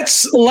 wow.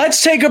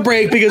 Let's take a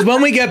break because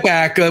when we get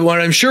back, what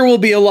I'm sure will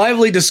be a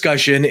lively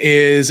discussion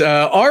is: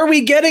 are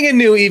we getting a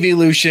new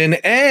Eeveelution,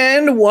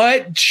 and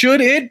what should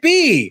it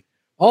be?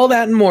 All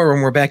that and more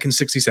when we're back in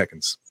 60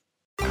 seconds.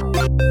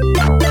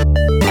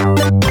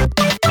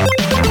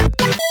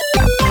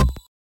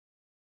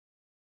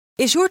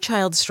 Is your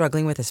child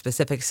struggling with a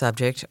specific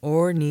subject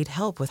or need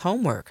help with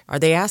homework? Are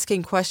they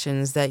asking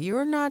questions that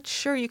you're not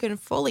sure you can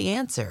fully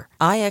answer?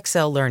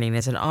 IXL Learning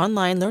is an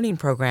online learning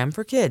program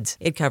for kids.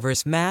 It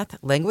covers math,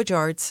 language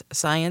arts,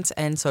 science,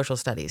 and social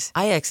studies.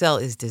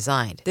 IXL is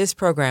designed. This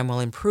program will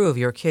improve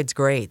your kids'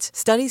 grades.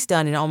 Studies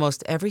done in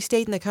almost every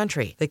state in the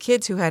country. The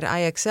kids who had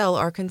IXL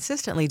are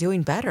consistently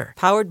doing better.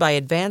 Powered by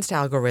advanced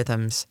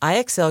algorithms,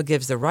 IXL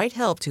gives the right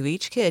help to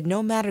each kid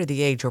no matter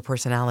the age or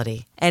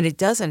personality. And it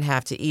doesn't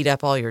have to eat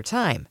up all your time.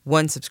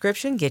 One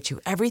subscription gets you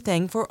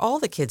everything for all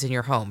the kids in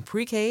your home,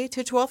 pre-K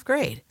to 12th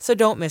grade. So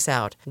don't miss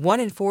out. 1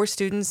 in 4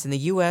 students in the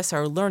U.S.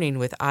 are learning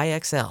with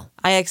IXL.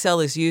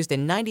 IXL is used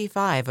in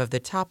 95 of the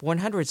top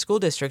 100 school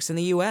districts in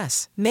the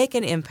U.S. Make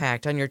an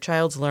impact on your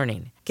child's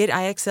learning. Get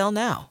IXL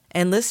now.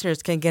 And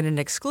listeners can get an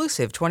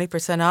exclusive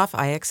 20% off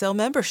IXL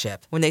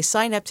membership when they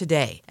sign up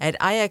today at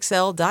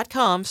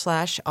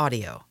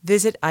IXL.com/audio.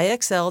 Visit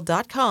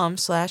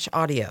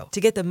IXL.com/audio to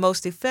get the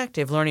most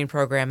effective learning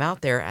program out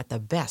there at the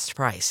best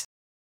price.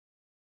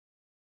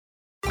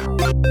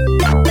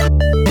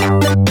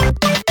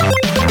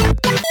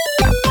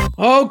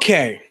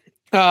 Okay.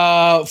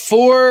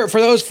 For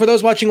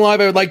those watching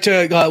live, I would like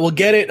to we'll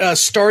get it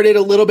started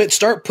a little bit.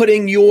 Start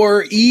putting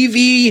your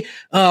Eevee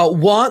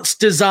wants,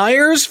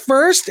 desires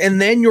first, and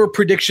then your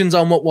predictions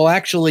on what we'll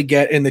actually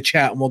get in the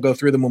chat, and we'll go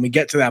through them when we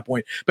get to that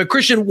point. But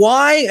Christian,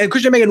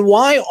 Megan,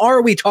 why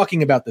are we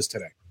talking about this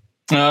today?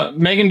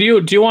 Megan,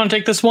 do you want to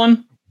take this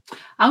one?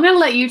 I'm going to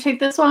let you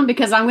take this one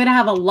because I'm going to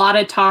have a lot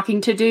of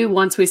talking to do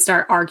once we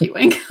start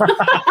arguing. So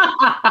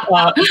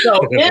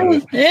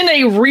in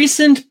a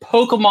recent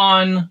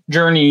Pokemon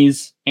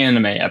Journeys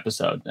anime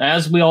episode,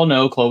 as we all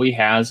know, Chloe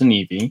has an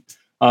Eevee.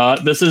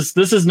 This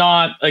is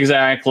not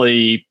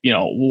exactly,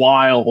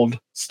 wild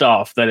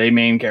stuff that a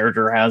main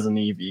character has an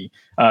Eevee.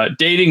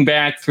 Dating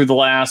back through the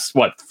last,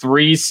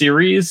 3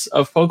 series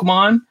of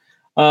Pokemon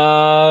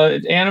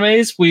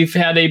animes, we've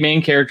had a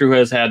main character who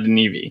has had an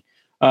Eevee.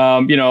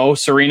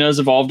 Serena's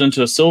evolved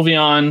into a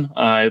Sylveon.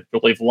 I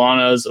believe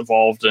Lana's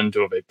evolved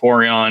into a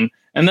Vaporeon.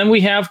 And then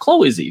we have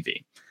Chloe's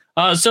Eevee.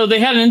 So they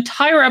had an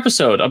entire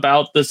episode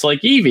about this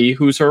Eevee,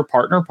 who's her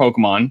partner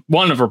Pokemon,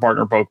 one of her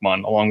partner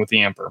Pokemon, along with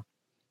the Emperor.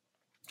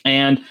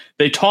 And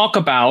they talk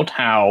about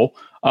how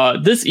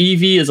this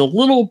Eevee is a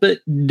little bit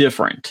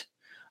different.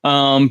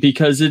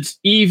 Because this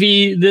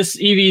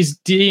Eevee's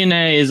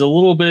DNA is a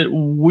little bit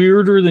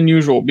weirder than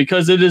usual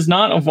because it is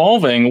not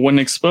evolving when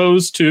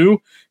exposed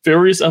to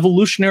various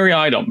evolutionary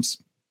items.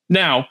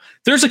 Now,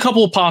 there's a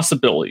couple of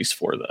possibilities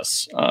for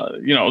this.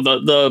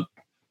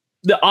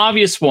 The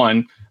obvious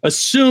one,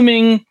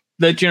 assuming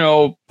that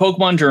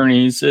Pokemon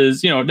Journeys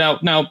is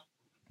now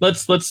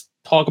let's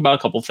talk about a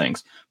couple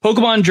things.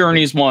 Pokemon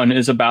Journeys 1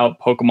 is about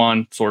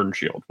Pokemon Sword and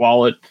Shield.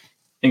 While it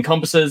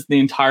encompasses the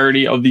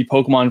entirety of the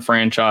Pokemon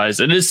franchise,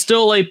 it is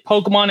still a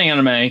Pokemon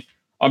anime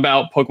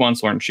about Pokemon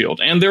Sword and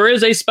Shield. And there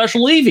is a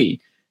special Eevee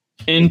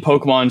in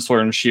Pokemon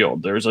Sword and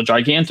Shield. There's a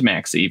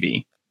Gigantamax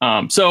Eevee.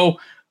 So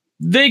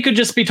they could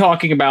just be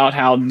talking about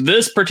how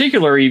this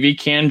particular Eevee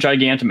can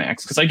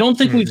Gigantamax, because I don't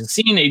think we've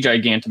seen a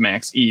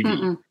Gigantamax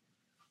Eevee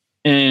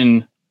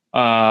in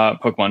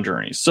Pokemon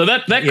Journeys. So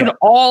that could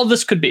all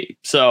this could be.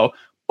 So,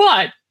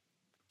 but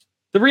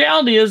the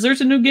reality is there's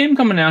a new game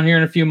coming out here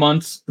in a few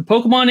months. The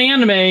Pokemon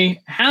anime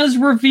has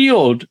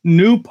revealed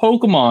new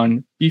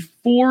Pokemon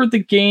before the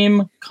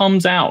game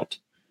comes out.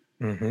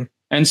 Mm-hmm.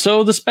 And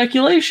so the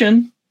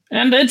speculation,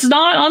 and it's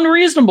not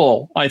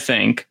unreasonable, I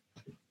think,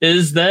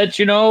 is that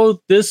there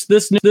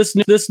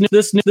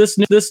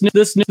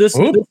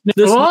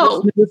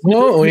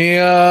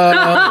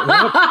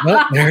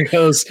it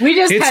goes.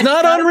 It's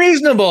not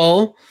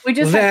unreasonable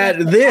that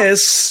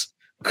this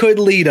could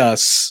lead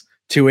us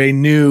to a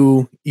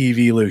new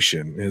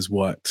Eeveelution, is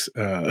what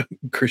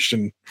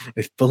Christian,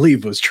 I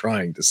believe, was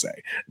trying to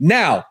say.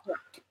 Now,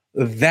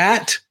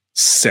 that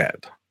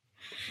said,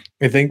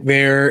 I think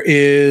there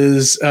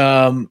is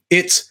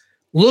it's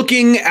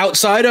looking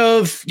outside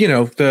of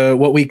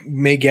what we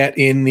may get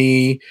in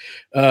the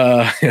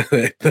Almanac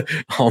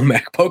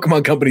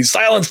Pokemon Company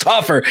silenced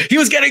offer. He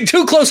was getting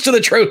too close to the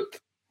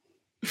truth.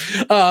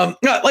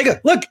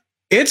 Look,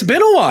 it's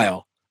been a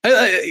while.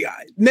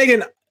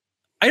 Megan,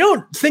 I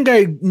don't think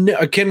I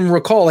can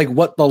recall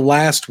what the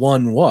last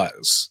one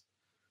was.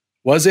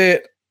 Was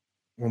it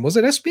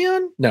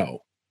Espeon?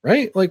 No,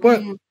 right? What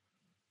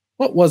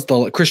was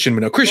the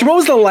Christian? Christian, what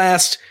was the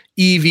last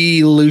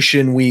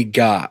Eeveelution we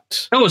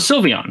got? Oh,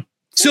 Sylveon.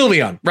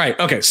 Sylveon, right?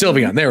 Okay,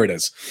 Sylveon. There it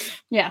is.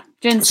 Yeah,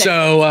 Gen 6.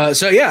 So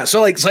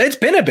it's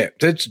been a bit.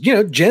 It's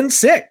Gen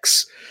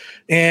 6,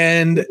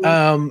 and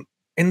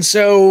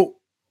so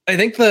I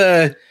think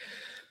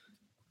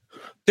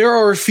there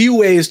are a few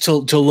ways to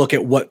look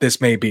at what this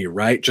may be,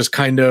 right? Just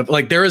kind of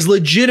there is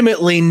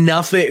legitimately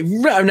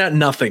nothing,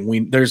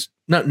 there's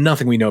not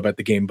nothing we know about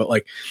the game,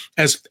 but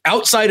as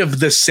outside of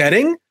the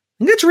setting, I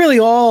think that's really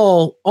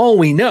all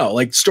we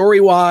know, story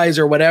wise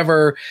or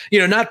whatever,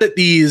 not that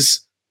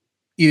these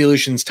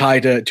Eeveelutions tie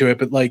to it,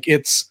 but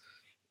it's,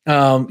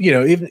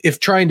 if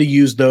trying to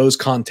use those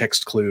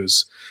context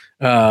clues,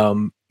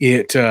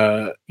 it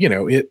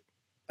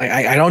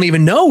I don't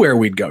even know where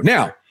we'd go.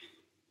 Now,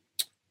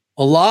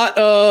 a lot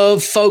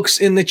of folks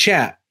in the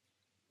chat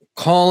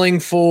calling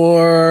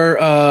for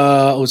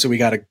we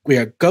got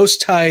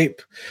ghost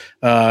type,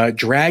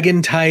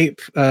 dragon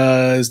type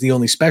is the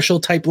only special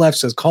type left,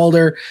 says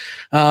Calder.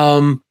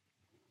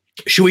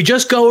 Should we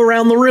just go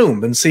around the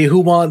room and see who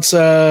wants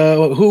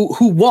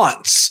who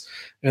wants,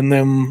 and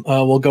then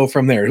we'll go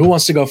from there. Who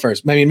wants to go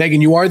first? I mean,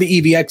 Megan, you are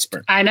the Eevee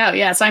expert. I know.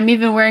 Yes, I'm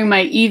even wearing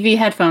my Eevee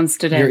headphones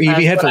today. Your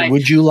Eevee headphones.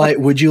 Would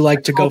you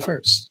like to go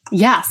first?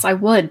 Yes, I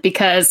would,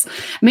 because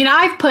I mean,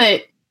 I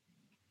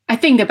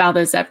think about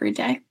this every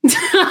day.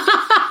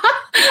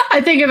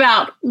 I think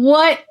about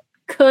what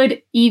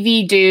could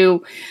Eevee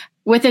do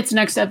with its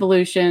next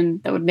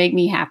evolution that would make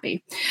me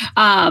happy.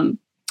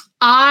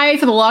 I,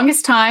 for the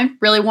longest time,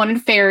 really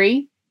wanted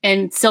Fairy,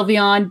 and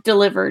Sylveon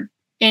delivered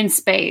in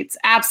spades.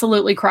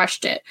 Absolutely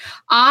crushed it.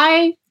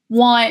 I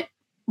want,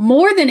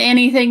 more than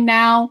anything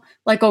now,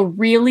 like a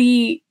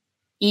really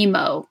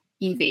emo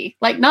Eevee.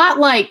 Like, not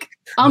like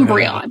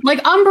Umbreon.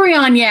 Like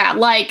Umbreon, yeah,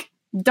 like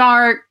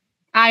dark,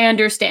 I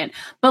understand.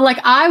 But like,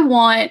 I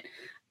want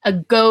a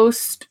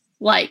ghost,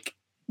 like,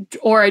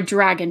 or a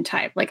dragon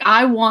type. Like,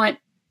 I want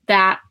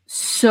that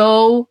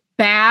so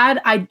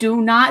bad. I do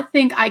not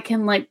think I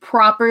can like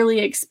properly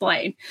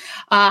explain.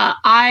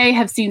 I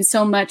have seen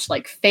so much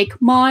like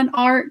fake mon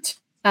art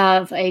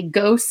of a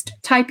ghost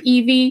type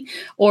Eevee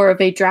or of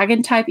a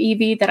dragon type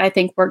Eevee that I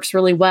think works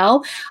really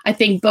well. I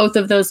think both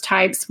of those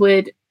types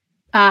would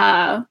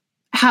have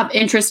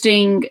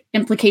interesting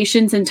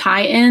implications and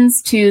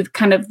tie-ins to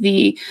kind of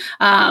the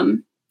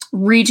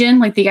region,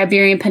 like the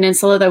Iberian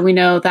Peninsula that we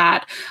know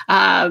that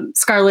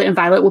Scarlet and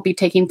Violet will be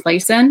taking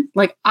place in.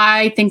 Like,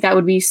 I think that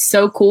would be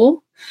so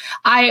cool.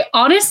 I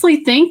honestly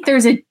think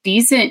there's a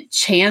decent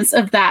chance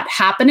of that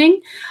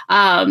happening,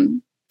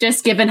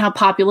 just given how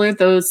popular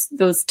those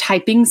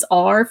typings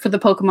are for the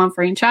Pokemon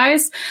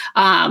franchise.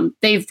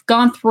 They've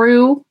gone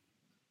through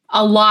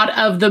a lot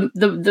of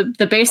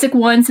the basic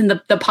ones and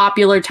the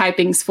popular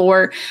typings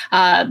for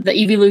the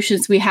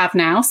Eeveelutions we have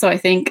now. So I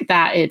think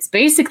that it's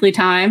basically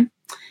time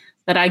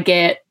that I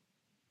get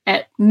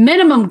at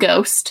minimum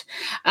Ghost.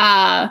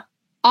 All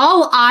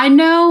I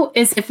know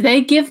is if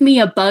they give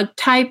me a bug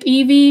type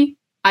Eevee,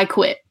 I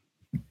quit.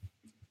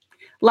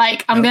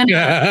 Like, I'm gonna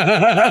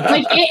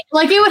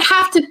it would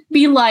have to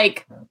be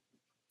like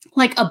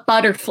a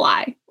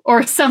butterfly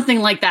or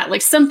something like that.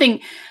 Like something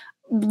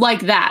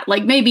like that.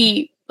 Like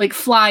maybe like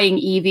flying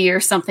Eevee or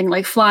something,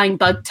 like flying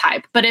bug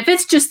type. But if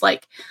it's just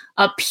like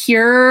a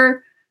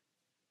pure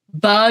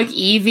bug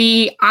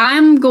Eevee,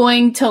 I'm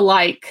going to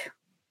like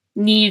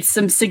need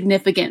some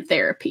significant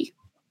therapy.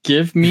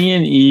 Give me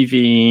an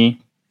Eevee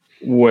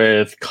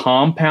with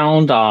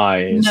compound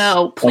eyes.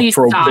 No, please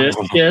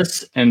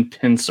proboscis and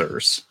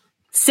pincers.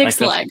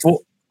 Six legs. God.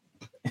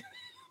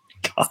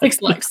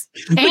 6 legs.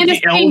 And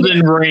the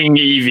Elden Ring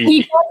Eevee.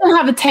 He doesn't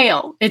have a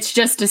tail. It's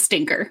just a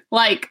stinker.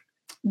 Like,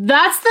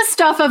 that's the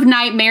stuff of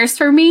nightmares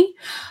for me.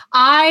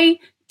 I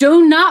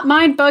do not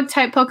mind bug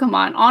type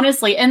Pokemon,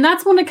 honestly. And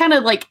that's one of kind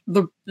of like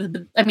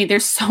I mean,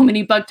 there's so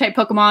many bug type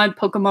Pokemon.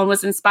 Pokemon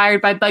was inspired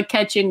by bug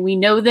catching. We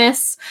know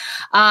this.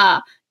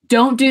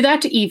 Don't do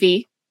that to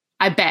Eevee.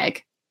 I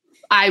beg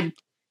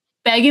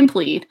and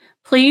plead.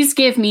 Please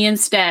give me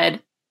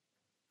instead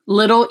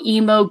little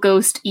emo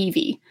ghost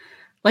Eevee.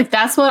 Like,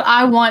 that's what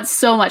I want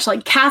so much.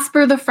 Like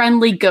Casper the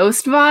Friendly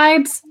Ghost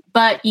vibes,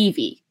 but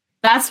Eevee.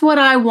 That's what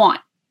I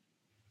want.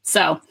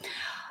 So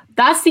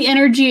that's the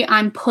energy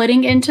I'm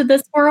putting into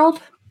this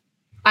world.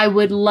 I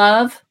would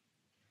love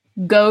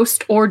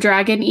Ghost or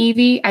Dragon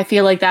Eevee. I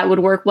feel like that would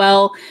work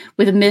well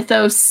with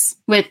Mythos,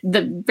 with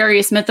the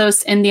various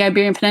Mythos in the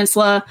Iberian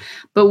Peninsula,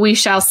 but we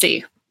shall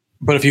see.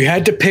 But if you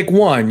had to pick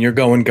one, you're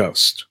going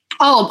Ghost.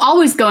 Oh, I'm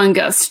always going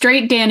Ghost.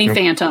 Straight Danny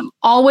Phantom.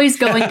 Always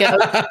going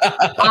Ghost.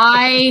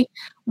 I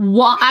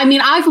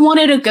mean, I've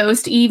wanted a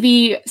Ghost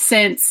Eevee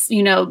since,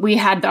 we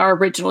had our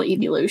original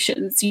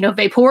Eeveelutions.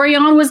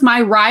 Vaporeon was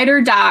my ride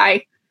or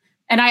die,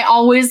 and I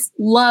always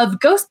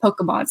loved Ghost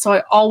Pokemon, so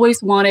I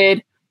always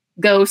wanted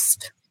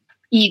Ghost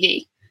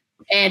Eevee.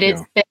 And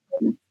it's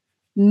been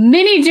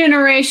many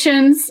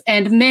generations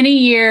and many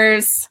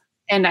years,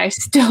 and I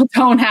still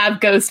don't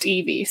have Ghost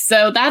Eevee.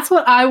 So that's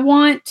what I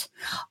want.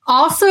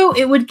 Also,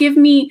 it would give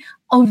me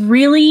a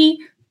really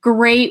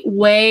great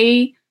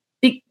way.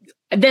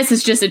 This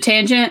is just a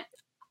tangent.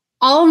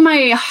 All of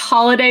my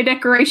holiday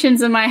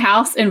decorations in my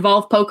house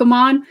involve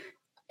Pokemon,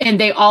 and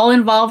they all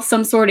involve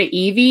some sort of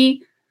Eevee.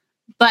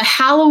 But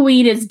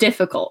Halloween is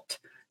difficult.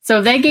 So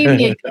if they gave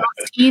me a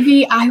Ghost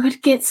Eevee, I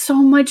would get so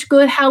much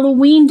good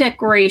Halloween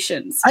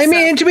decorations. I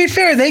mean, to be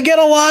fair, they do get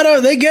a lot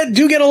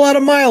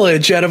of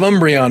mileage out of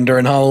Umbreon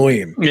during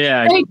Halloween.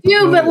 Yeah, they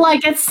do. But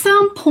like at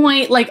some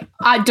point, like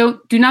do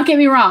not get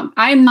me wrong,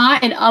 I'm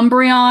not an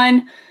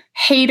Umbreon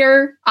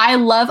hater. I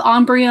love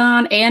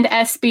Umbreon and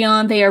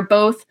Espeon. They are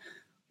both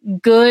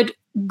good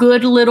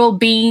little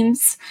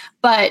beans.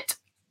 But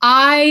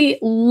I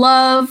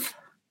love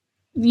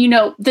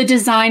the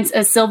designs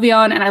of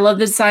Sylveon, and I love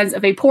the designs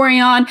of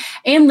Vaporeon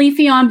and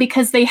Leafeon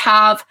because they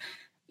have,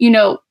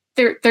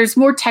 there's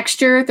more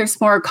texture,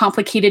 there's more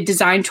complicated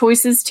design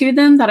choices to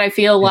them that I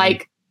feel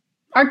like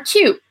are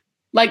cute.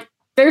 Like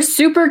they're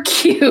super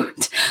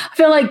cute. I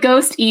feel like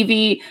Ghost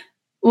Eevee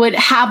would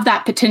have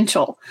that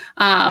potential.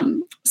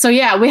 So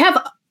yeah, we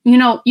have,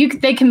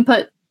 they can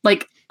put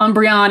like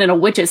Umbreon in a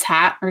witch's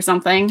hat or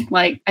something.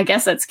 Like, I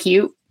guess that's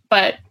cute,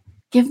 but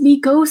give me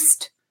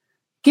Ghost.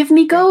 Give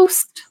me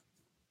Ghost.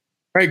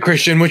 All right,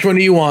 Christian, which one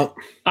do you want?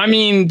 I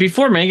mean,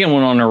 before Megan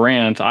went on a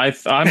rant,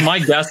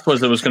 my guess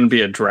was it was going to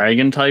be a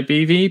dragon type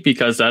Eevee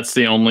because that's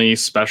the only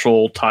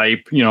special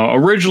type,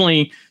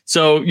 originally.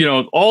 So,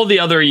 all the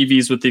other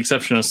Eevees, with the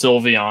exception of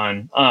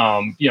Sylveon,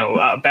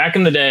 back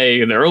in the day,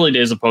 in the early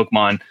days of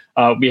Pokemon,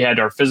 we had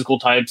our physical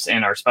types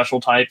and our special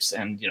types.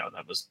 And,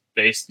 that was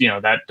based,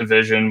 that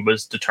division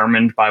was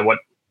determined by what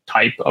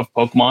type of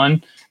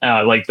Pokemon,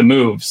 like the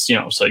moves,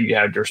 so you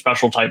had your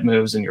special type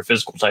moves and your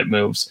physical type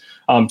moves.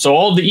 So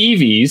all the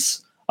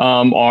Eevees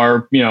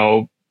are,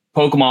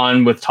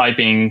 Pokemon with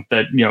typing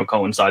that,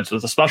 coincides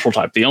with a special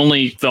type. The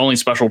only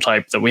special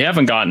type that we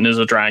haven't gotten is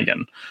a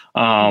dragon.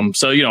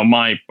 So,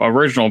 my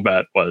original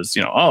bet was,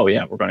 oh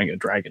yeah, we're going to get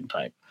dragon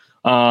type.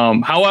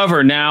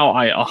 However, now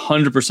I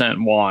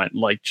 100% want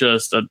like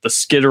just the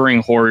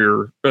skittering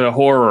horror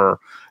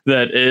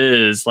that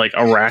is like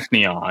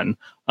Arachneon.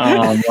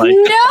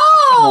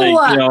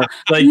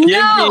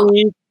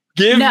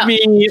 Give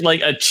me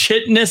like a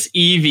Chitness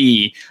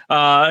Eevee,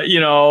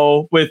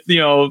 with,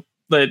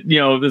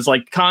 that, is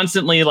like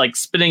constantly like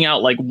spitting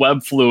out like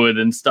web fluid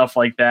and stuff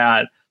like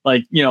that.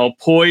 Like,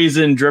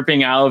 poison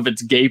dripping out of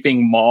its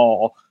gaping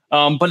maw.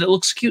 But it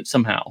looks cute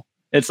somehow.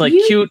 It's like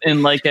cute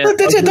and like that's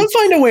it. They'll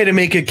find a way to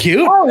make it cute.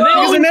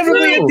 Because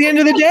inevitably at the end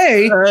of the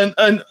day,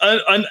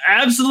 an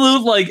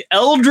absolute like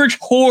eldritch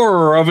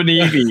horror of an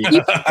Eevee.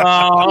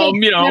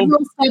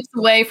 Several steps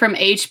away from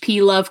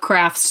H.P.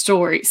 Lovecraft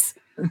stories.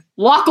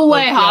 Walk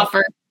away,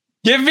 Hoffer.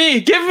 Give me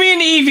an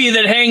Eevee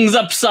that hangs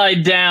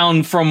upside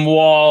down from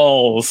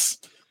walls.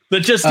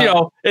 That just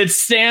it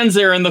stands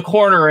there in the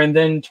corner and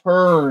then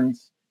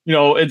turns.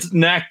 Its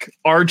neck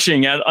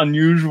arching at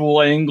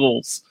unusual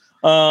angles.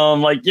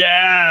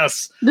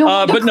 Yes.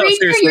 The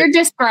creature you're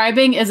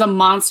describing is a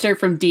monster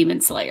from Demon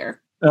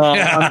Slayer.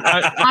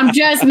 I'm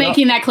just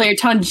making that clear.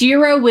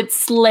 Tanjiro would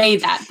slay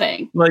that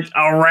thing. Like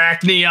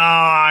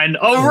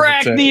Arachneon.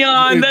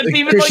 That's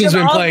even Christian's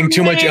like been playing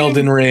too much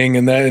Elden Ring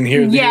and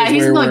here. Yeah,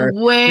 he's like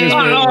way.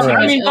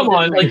 I mean, come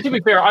on. Like, to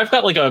be fair, I've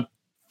got like a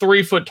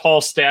 3-foot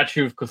tall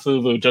statue of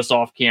Cthulhu just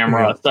off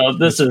camera. So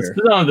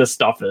none of this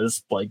stuff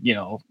is like,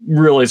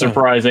 really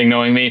surprising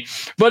knowing me.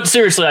 But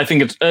seriously, I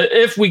think it's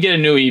if we get a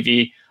new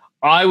Eevee,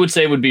 I would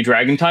say it would be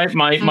dragon type.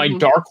 My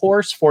dark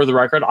horse, for the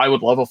record, I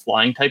would love a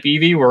flying type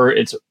Eevee where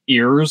its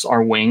ears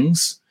are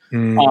wings.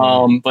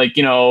 Like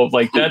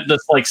that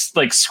just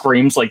like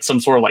screams like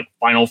some sort of like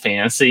Final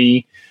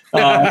Fantasy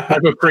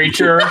type of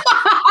creature.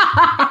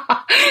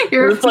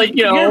 You're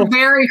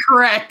very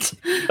correct.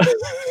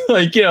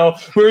 Like,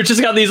 we're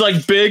just got these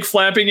like big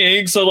flapping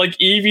eggs, so like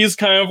Eevee's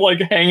kind of like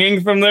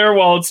hanging from there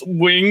while its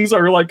wings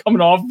are like coming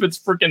off of its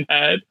freaking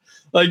head.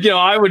 Like,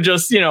 I would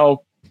just,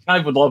 I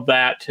would love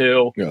that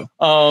too. Yeah.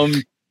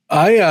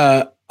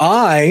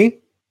 I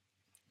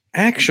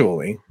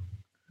actually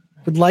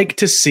would like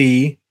to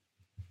see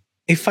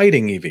a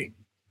fighting Eevee.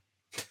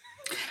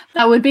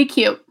 That would be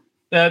cute.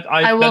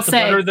 I will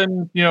say better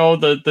than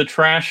the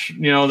trash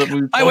that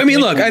we. I mean,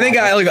 look, I think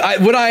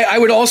I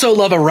would also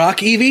love a rock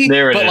Eevee,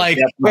 but like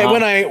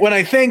when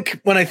I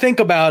think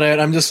about it,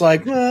 I'm just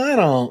like, well, I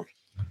don't.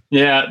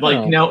 Yeah,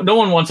 like no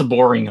one wants a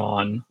boring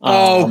on.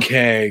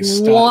 Okay.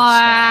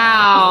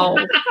 Wow.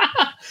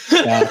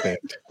 Stop it.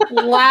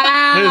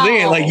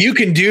 Wow. Like you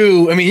can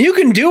do a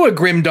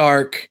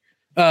grimdark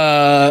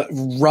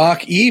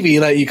rock Eevee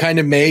that you kind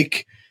of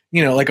make.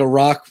 Like a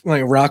rock,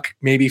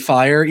 maybe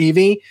fire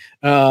Eevee.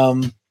 I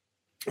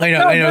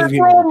know.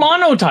 They're all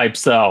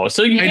monotypes though,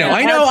 so I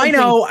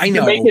know.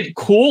 To make it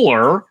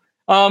cooler.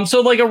 So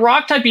like a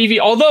rock type Eevee,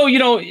 although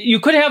you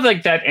could have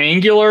like that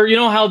angular. You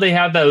know how they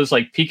have those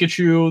like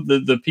Pikachu,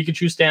 the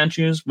Pikachu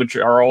statues, which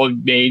are all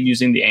made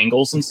using the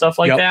angles and stuff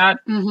like that.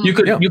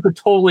 Mm-hmm. You could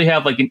totally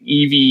have like an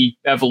Eevee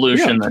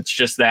evolution that's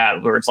just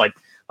that, where it's like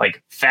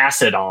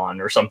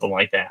Facet-on or something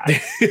like that.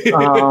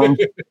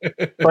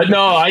 But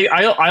no,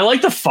 I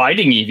like the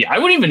fighting Eevee. I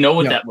wouldn't even know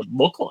what that would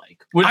look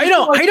like. I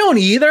don't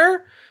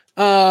either.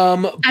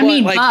 I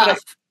mean, buff.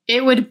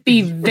 It would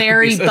be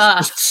very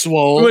buff.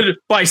 Swole.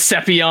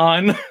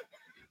 Bicepion.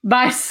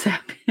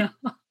 Bicepion.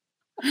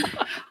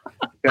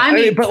 But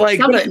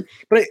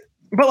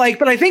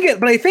I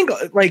think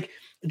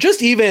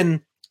just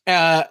even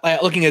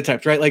looking at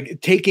types, right? Like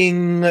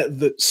taking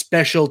the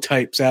special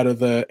types out of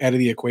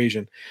the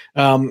equation.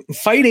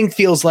 Fighting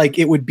feels like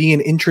it would be an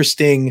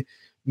interesting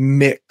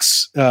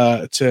mix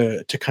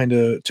to kind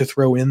of to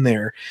throw in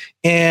there,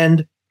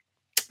 and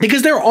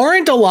because there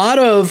aren't a lot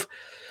of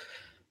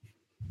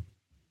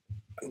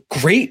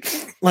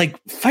great like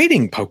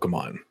fighting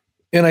Pokemon,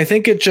 and I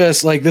think it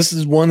just like this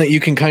is one that you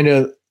can kind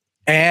of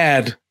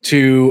add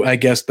to, I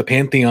guess, the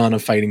pantheon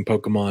of fighting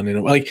Pokemon.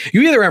 And like,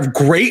 you either have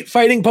great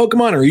fighting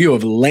Pokemon or you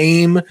have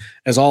lame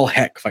as all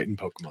heck fighting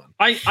Pokemon.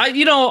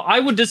 I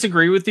would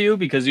disagree with you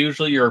because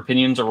usually your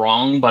opinions are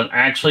wrong, but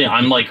actually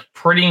I'm like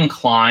pretty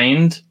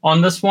inclined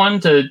on this one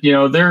to,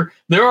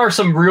 there are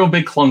some real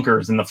big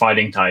clunkers in the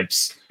fighting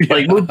types.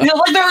 Like,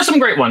 there are some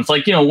great ones.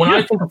 Like, when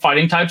I think of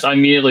fighting types, I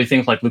immediately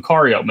think like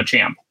Lucario,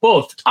 Machamp,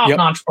 both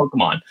top-notch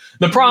Pokemon.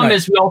 The problem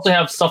is we also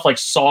have stuff like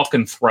Sawk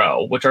and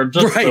Throw, which are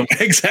just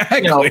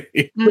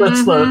exactly.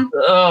 That's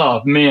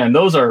oh man,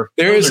 they're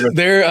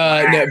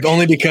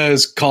only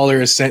because Caller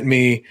has sent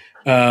me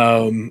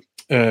to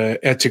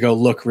go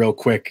look real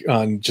quick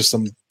on just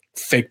some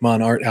fake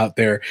mon art out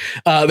there.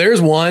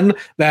 There's one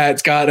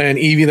that's got an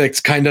Eevee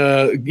that's kind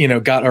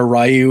of got a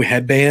Ryu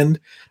headband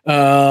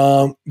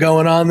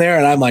going on there,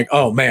 and I'm like,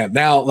 oh man,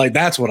 now like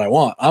that's what I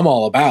want. I'm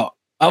all about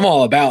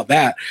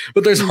that.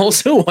 But there's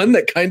also one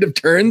that kind of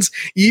turns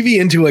Eevee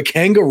into a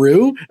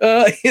kangaroo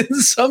in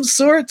some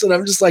sorts, and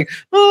I'm just like,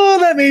 oh,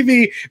 that may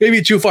be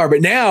too far.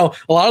 But now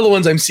a lot of the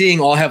ones I'm seeing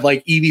all have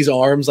like Eevee's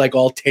arms like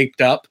all taped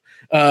up,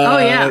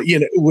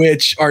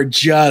 which are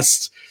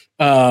just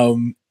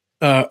awesome.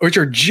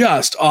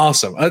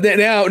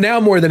 Now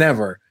more than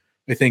ever,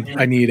 I think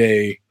I need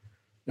a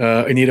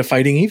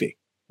fighting Eevee.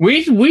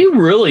 We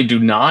really do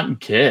not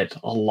get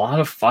a lot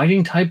of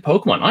fighting type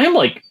Pokemon. I am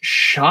like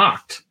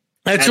shocked.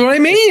 That's what I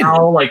mean.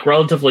 How like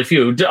relatively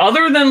few,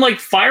 other than like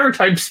fire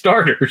type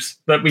starters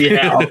that we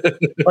have,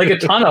 like a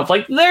ton of.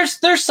 Like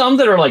there's some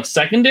that are like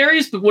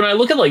secondaries, but when I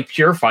look at like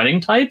pure fighting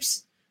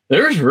types,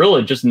 there's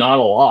really just not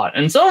a lot.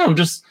 And some of them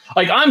just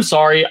like, I'm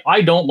sorry,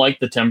 I don't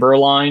like the Timber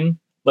line.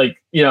 Like,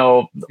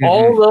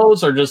 all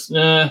those are just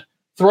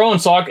Throw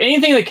and Sawk.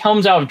 Anything that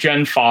comes out of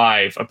Gen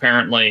 5,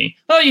 apparently.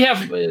 Oh, you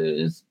have.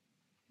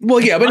 Well,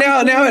 yeah, but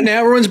now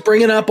everyone's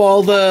bringing up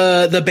all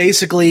the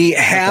basically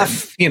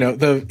half,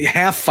 the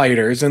half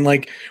fighters, and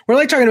like we're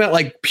like talking about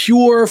like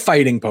pure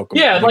fighting Pokemon.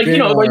 Yeah,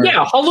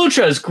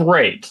 Hawlucha is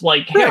great.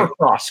 Like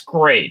Heracross,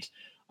 great.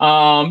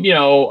 And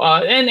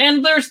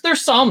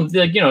there's some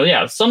like,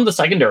 some of the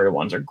secondary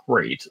ones are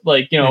great.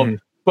 Like,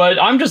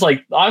 but I'm just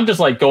like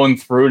going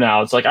through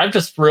now. It's like I've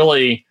just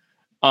really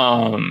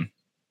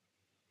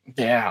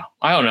yeah,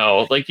 I don't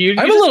know. Like I'm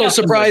a little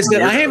surprised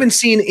that I haven't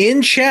seen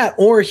in chat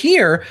or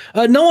here.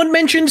 No one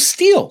mentioned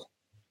Steel.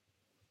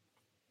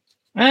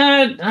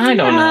 I don't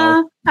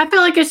know. I feel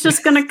like it's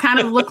just going to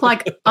kind of look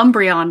like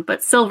Umbreon,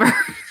 but silver.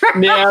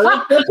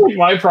 That's what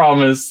my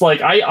problem is.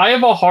 Like I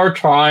have a hard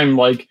time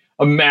like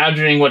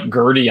imagining what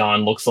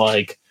Gurdion looks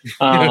like.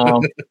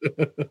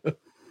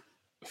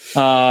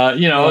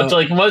 It's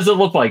like, what does it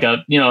look like?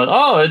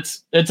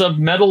 It's a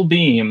metal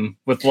beam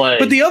with like.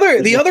 But the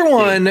other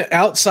one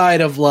outside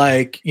of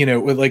like,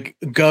 with like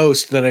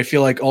Ghost that I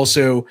feel like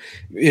also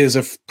is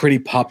a pretty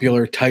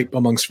popular type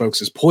amongst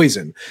folks is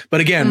Poison.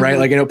 But again, right?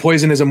 Like,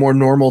 Poison is a more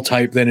normal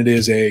type than it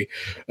is a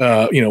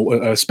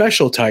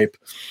special type.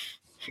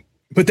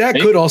 But that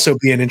could also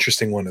be an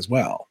interesting one as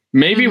well.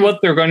 Maybe what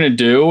they're going to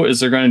do is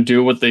they're going to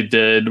do what they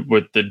did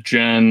with the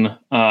Gen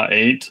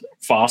 8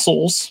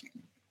 fossils.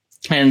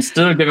 And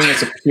instead of giving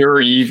us a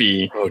pure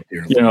Eevee,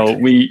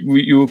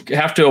 you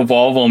have to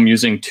evolve them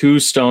using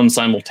 2 stones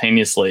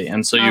simultaneously.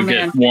 And so you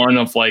get one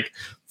of like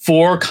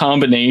 4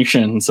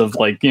 combinations of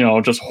like,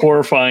 just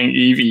horrifying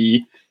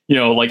Eevee,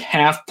 like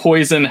half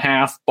poison,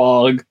 half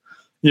bug,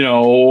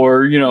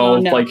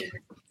 like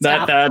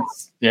that.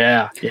 That's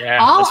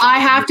All I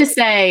have to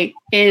say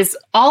is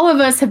all of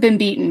us have been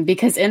beaten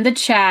because in the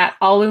chat,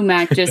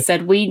 Alumac just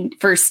said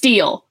for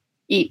Steel,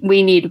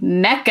 we need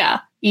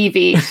Mecha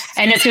Eevee,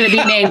 and it's going to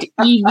be named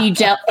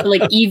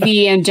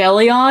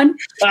Eeveelution.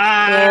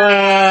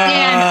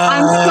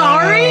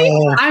 And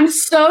I'm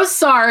so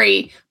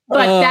sorry,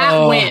 but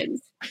that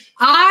wins.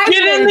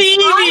 Get in the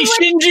Eevee,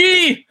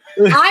 Shinji!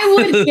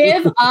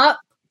 I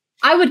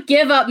would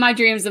give up my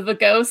dreams of a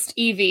ghost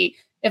Eevee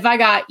if I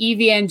got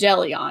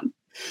Eeveelution.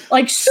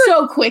 Like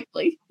so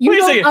quickly. Wait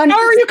a second. How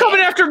are you coming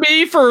after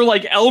me for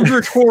like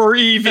Eldritch Horror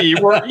Eevee,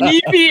 where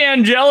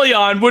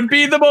Eeveelution would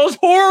be the most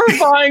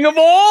horrifying of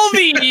all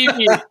the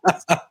Eevees?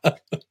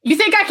 You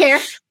think I care?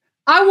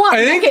 I want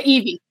Mecha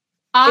Eevee.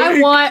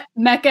 I want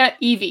Mecha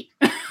Eevee.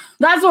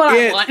 That's what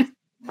I want.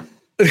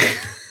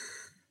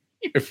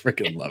 I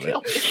freaking love it.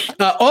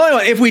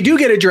 If we do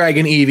get a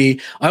Dragon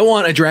Eevee, I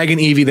want a Dragon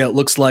Eevee that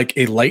looks like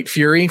a Light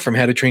Fury from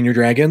How to Train Your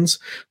Dragons.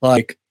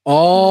 Like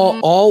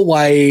all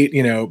white,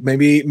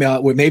 maybe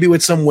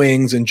with some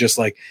wings and just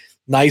like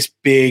nice,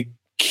 big,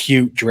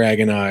 cute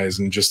dragon eyes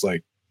and just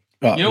like,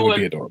 it would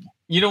be adorable.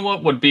 You know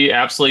what would be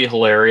absolutely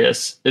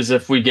hilarious is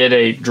if we get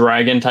a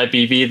dragon type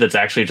Eevee that's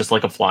actually just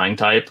like a flying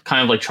type,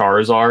 kind of like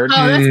Charizard.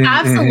 Oh, that's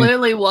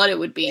absolutely what it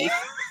would be.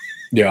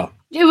 Yeah.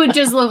 It would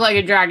just look like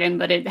a dragon,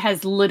 but it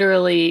has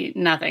literally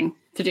nothing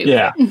to do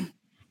with it.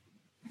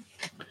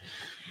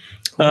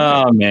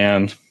 Oh,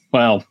 man.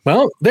 Well,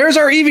 there's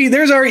our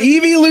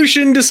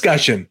Eeveelution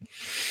discussion.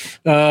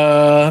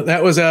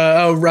 That was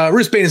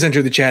Bruce Bain has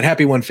entered the chat.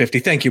 Happy 150.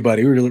 Thank you,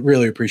 buddy. We really,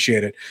 really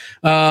appreciate it.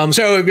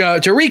 So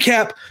to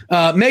recap,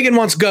 Megan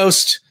wants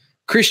Ghost,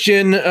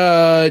 Christian,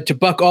 to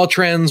buck all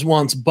trends,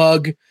 wants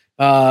bug,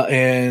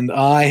 and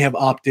I have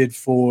opted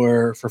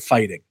for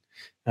fighting.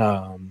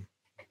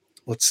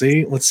 Let's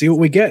see what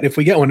we get if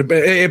we get one.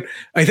 But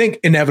I think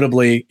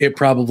inevitably it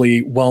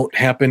probably won't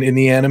happen in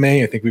the anime.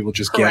 I think we will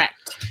just get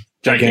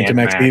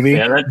Gigantamax Eevee.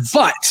 Yeah,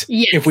 but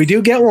if we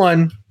do get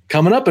one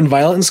coming up in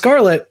Violet and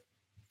Scarlet,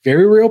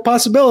 very real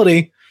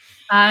possibility.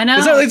 I know.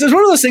 It's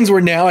one of those things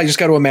where now I just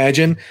got to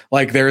imagine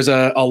like there's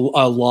a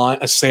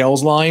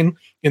sales line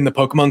in the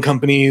Pokemon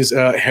Company's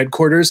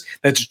headquarters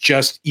that's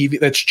just Eevee,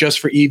 that's just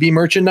for Eevee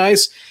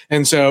merchandise,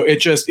 and so it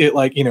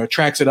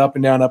tracks it up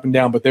and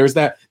down. But there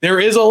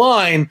is a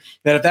line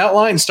that if that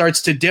line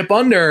starts to dip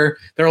under,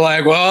 they're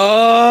like,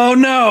 "Whoa,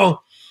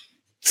 no,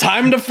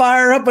 time to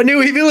fire up a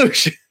new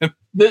Eeveelution."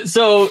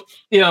 So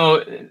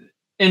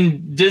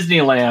in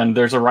Disneyland,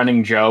 there's a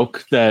running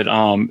joke that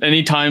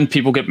anytime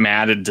people get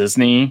mad at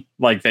Disney,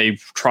 like they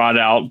trot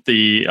out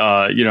the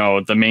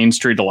Main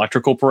Street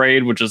Electrical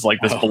Parade, which is like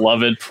this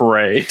beloved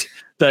parade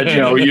that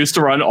used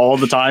to run all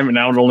the time, and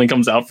now it only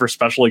comes out for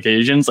special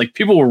occasions. Like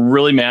people were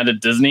really mad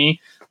at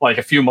Disney like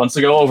a few months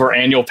ago over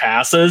annual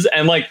passes,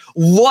 and like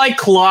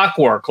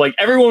clockwork, like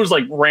everyone was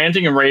like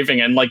ranting and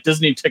raving, and like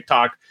Disney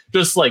TikTok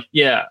just like,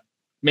 yeah,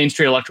 Main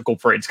Street Electrical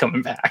Parade's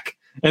coming back.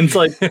 And it's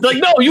like,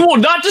 no, you will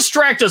not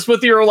distract us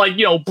with your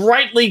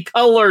brightly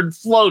colored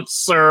floats,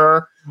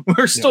 sir.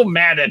 We're still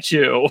mad at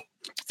you.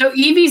 So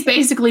Eevee's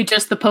basically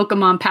just the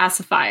Pokemon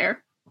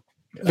pacifier.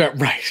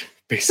 Right.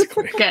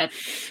 Basically. Good.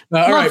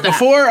 All right. That.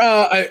 Before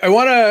I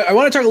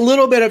want to talk a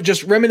little bit of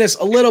just reminisce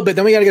a little bit.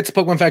 Then we got to get to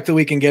Pokemon Fact that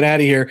we can get out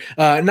of here.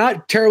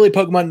 Not terribly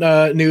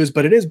Pokemon news,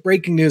 but it is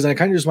breaking news, and I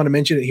kind of just want to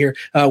mention it here.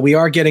 We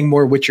are getting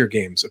more Witcher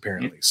games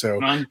apparently.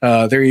 So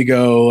there you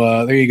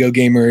go. There you go,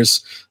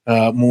 gamers.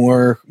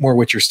 More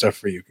Witcher stuff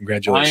for you.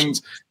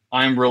 Congratulations.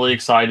 I'm really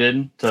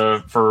excited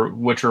for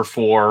Witcher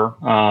 4.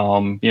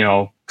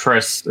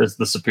 Triss is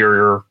the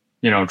superior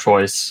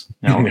choice.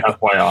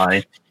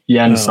 FYI.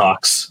 Yen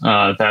sucks.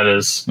 That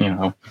is,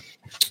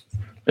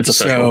 it's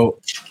official.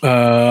 So,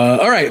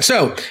 all right.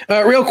 So,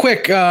 real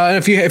quick,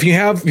 if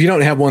you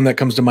don't have one that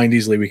comes to mind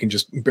easily, we can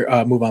just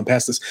move on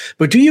past this.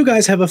 But do you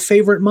guys have a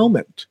favorite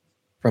moment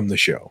from the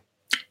show?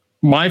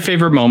 My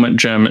favorite moment,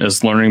 Jim,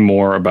 is learning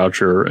more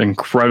about your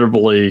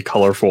incredibly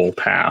colorful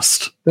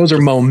past. Those are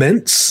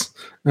moments,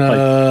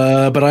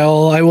 but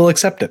I will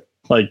accept it.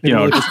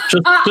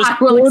 Just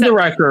for the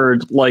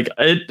record,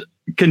 it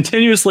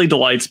continuously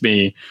delights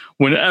me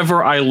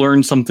whenever I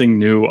learn something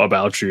new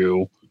about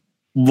you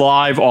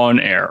live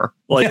on air.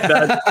 Like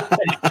that,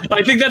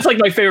 I think that's like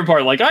my favorite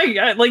part. Like I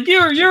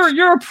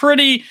you're a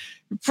pretty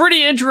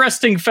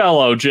interesting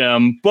fellow,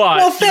 Jim. But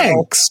well,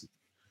 thanks.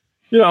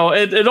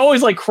 It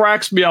always like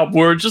cracks me up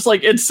where it's just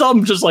like it's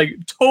some just like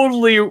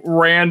totally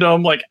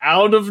random, like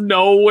out of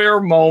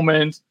nowhere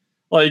moment.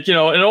 Like, it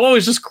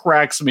always just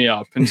cracks me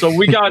up. And so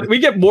we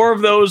get more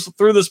of those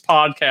through this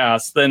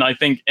podcast than I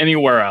think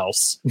anywhere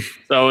else.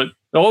 So it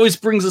always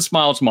brings a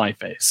smile to my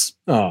face.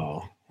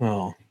 Oh,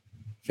 well,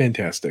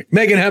 fantastic.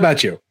 Megan, how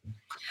about you?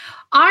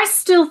 I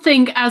still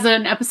think as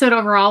an episode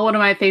overall, one of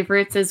my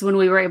favorites is when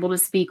we were able to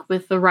speak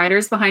with the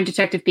writers behind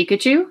Detective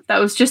Pikachu. That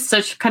was just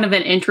such kind of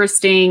an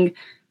interesting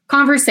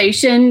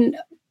conversation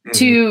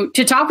to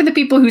talk with the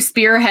people who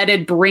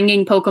spearheaded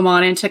bringing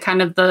Pokemon into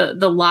kind of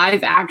the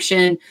live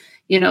action,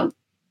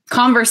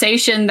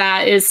 conversation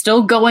that is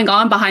still going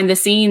on behind the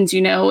scenes,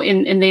 in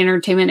the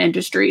entertainment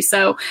industry.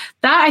 So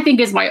that I think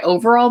is my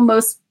overall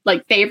most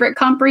favorite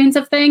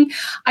comprehensive thing.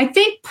 I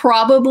think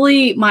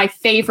probably my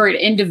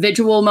favorite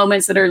individual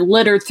moments that are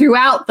littered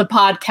throughout the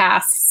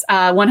podcast's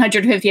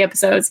 150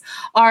 episodes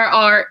are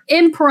our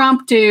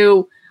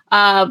impromptu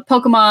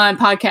Pokemon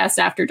podcast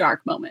after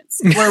dark moments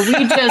where we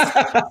just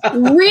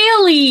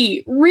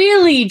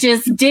really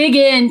just dig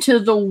into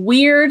the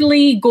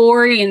weirdly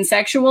gory and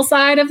sexual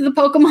side of the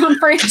Pokemon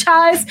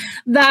franchise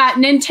that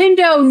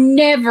Nintendo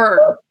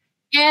never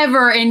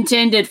ever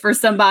intended for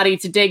somebody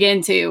to dig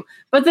into.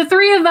 But the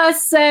three of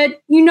us said,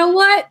 you know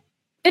what?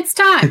 It's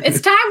time.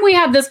 It's time we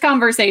have this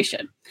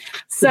conversation.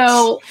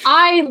 So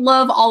I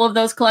love all of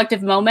those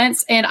collective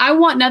moments, and I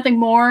want nothing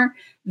more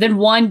than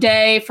one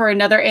day for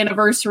another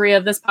anniversary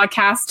of this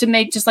podcast to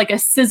make just like a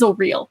sizzle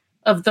reel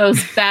of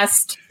those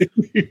best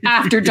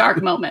after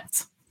dark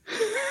moments.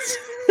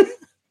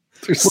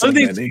 There's so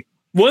many.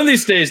 One of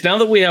these days, now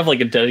that we have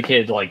like a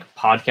dedicated like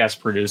podcast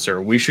producer,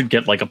 we should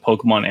get like a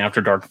Pokemon After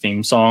Dark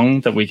theme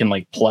song that we can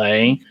like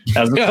play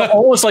as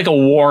almost like a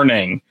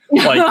warning.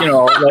 Like,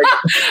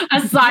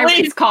 a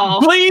siren's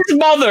call. Please,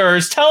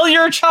 mothers, tell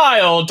your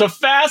child to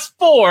fast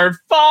forward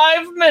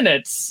 5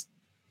 minutes.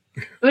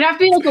 It would have to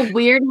be like a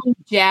weirdly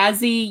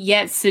jazzy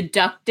yet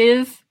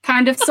seductive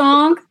kind of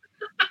song.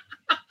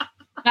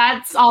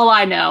 That's all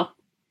I know.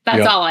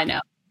 That's all I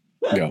know.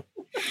 Yeah.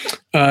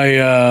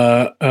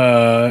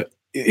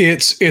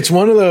 It's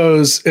one of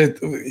those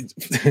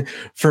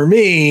for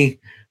me.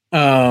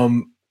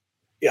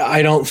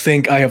 I don't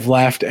think I have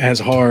laughed as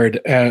hard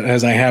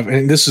as I have,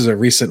 and this is a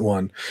recent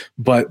one,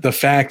 but the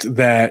fact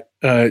that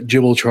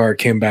Gibraltar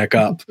came back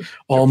up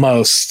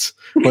almost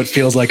what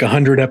feels like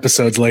 100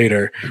 episodes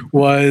later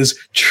was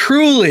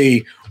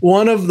truly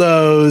one of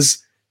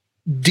those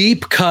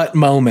deep cut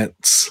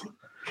moments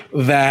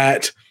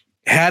that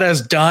had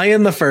us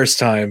dying the first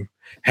time,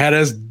 had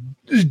us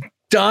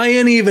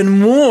dying even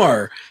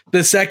more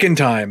the second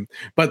time.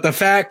 But the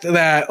fact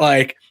that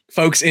like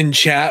folks in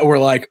chat were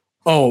like,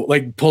 oh,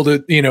 like pulled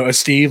a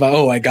Steve,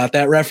 oh, I got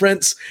that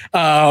reference,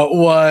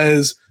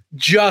 was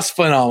just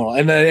phenomenal.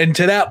 And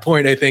to that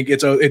point, I think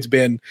it's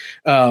been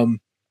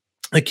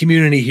the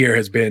community here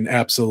has been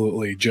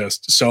absolutely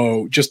just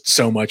so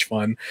much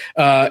fun.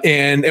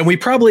 And we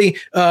probably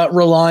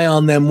rely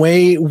on them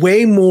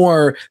way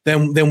more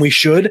than we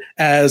should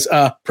as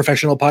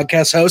professional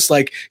podcast hosts.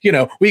 Like,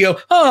 we go,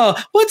 oh,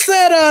 what's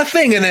that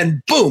thing? And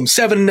then boom,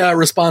 7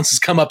 responses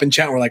come up in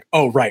chat. And we're like,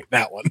 oh, right,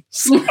 that one.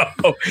 So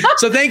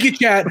thank you,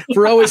 chat,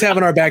 for always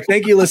having our back.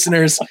 Thank you,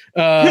 listeners,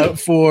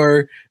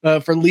 for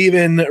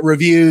leaving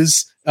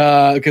reviews.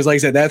 Because like I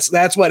said,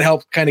 that's what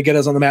helped kind of get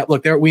us on the map.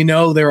 Look, we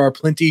know there are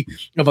plenty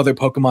of other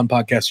Pokemon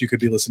podcasts you could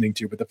be listening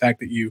to, but the fact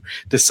that you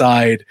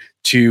decide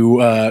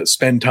to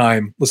spend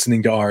time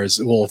listening to ours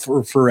will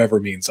forever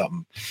mean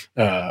something.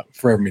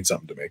 Forever mean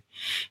something to me.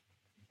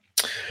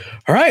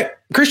 All right,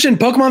 Christian,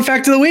 Pokemon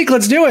fact of the week.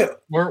 Let's do it.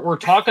 We're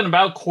talking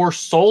about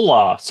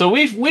Corsola. So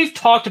we've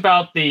talked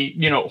about the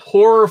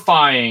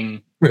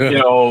horrifying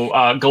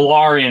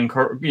Galarian,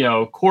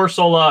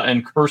 Corsola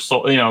and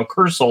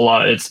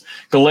Cursola. It's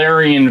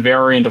Galarian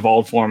variant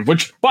evolved form,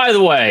 which, by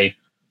the way,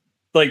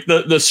 like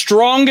the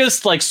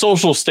strongest like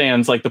social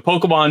stands like the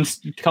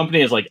Pokemon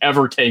company has like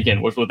ever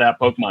taken with that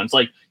Pokemon. It's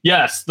like,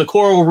 yes, the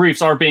coral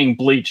reefs are being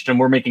bleached and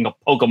we're making a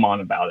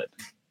Pokemon about it.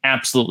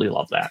 Absolutely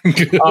love that.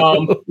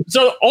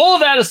 So all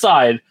of that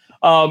aside,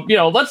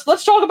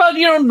 let's talk about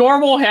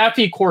normal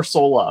happy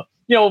Corsola.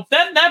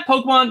 That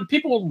Pokemon,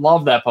 people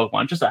love that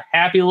Pokemon. Just a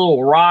happy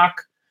little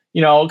rock,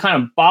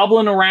 kind of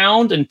bobbling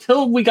around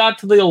until we got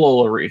to the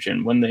Alola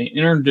region when they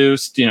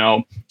introduced,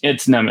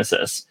 its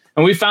nemesis.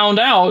 And we found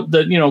out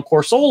that,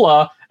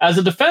 Corsola, as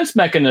a defense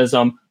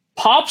mechanism,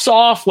 pops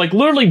off, like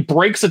literally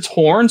breaks its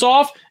horns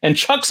off and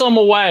chucks them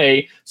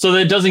away so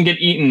that it doesn't get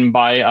eaten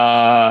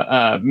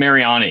by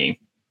Mariani.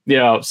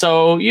 That's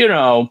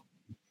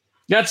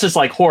just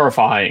like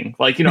horrifying.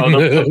 Like, the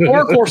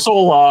poor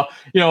Corsola,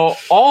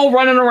 all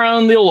running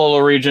around the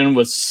Alola region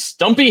with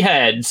stumpy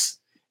heads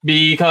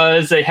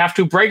because they have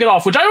to break it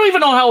off, which I don't even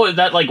know how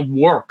that like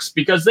works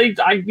because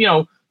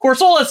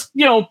Corsola's,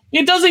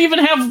 it doesn't even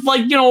have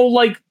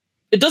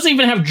it doesn't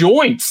even have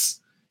joints.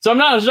 So I'm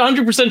not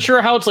 100%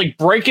 sure how it's like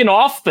breaking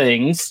off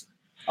things.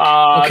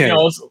 Okay.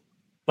 It's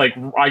like,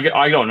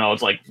 I don't know.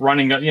 It's like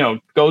running,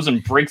 goes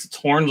and breaks its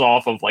horns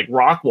off of like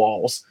rock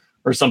walls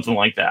or something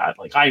like that.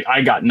 Like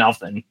I got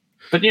nothing,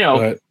 but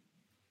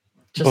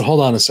but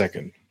hold on a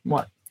second.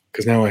 What?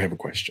 Because now I have a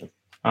question.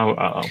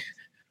 Oh.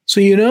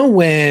 So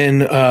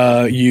when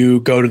you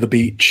go to the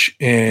beach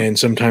and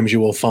sometimes you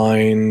will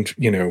find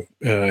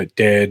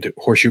dead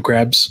horseshoe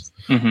crabs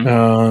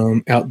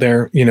out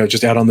there,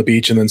 just out on the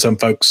beach, and then some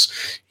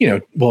folks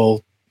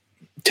will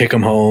take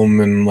them home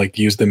and like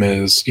use them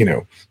as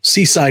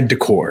seaside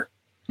decor.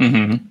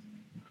 Does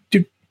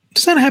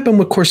that happen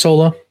with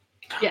Corsola?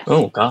 Yes.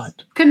 Oh God.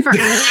 Confirmed.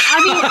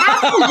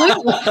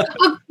 Absolutely.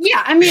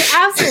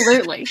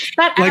 Absolutely.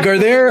 Like, are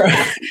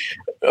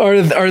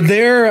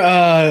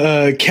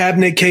there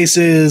cabinet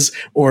cases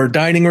or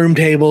dining room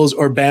tables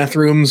or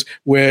bathrooms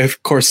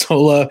with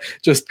Corsola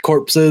just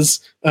corpses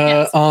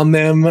on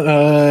them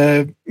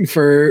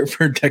for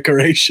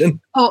decoration?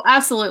 Oh,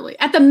 absolutely.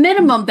 At the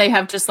minimum, they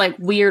have just like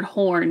weird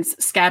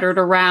horns scattered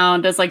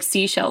around as like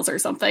seashells or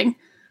something.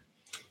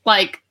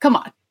 Like, come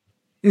on.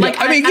 Like,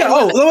 in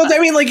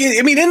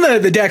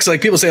the decks,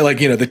 like people say, like,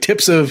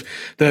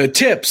 the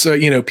tips,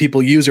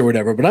 people use or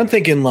whatever. But I'm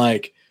thinking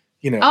like,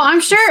 oh,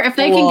 I'm sure if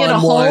they can get a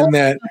hole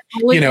that,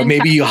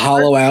 maybe you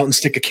hollow out and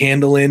stick a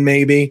candle in,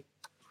 maybe.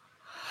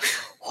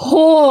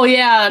 Oh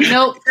yeah,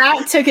 nope.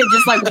 That took it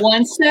just like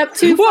one step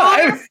too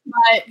far.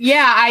 But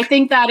yeah, I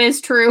think that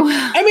is true.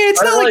 I mean,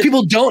 it's not like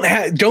people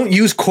don't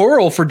use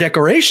coral for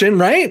decoration,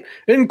 right?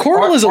 And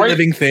coral is a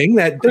living thing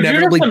that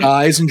inevitably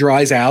dies and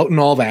dries out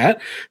and all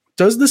that.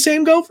 Does the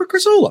same go for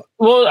Corsola?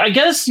 Well, I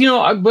guess,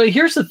 but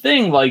here's the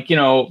thing,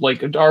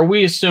 are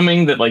we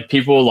assuming that like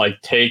people like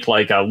take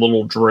like a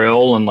little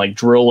drill and like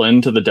drill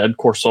into the dead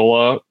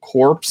Corsola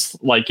corpse,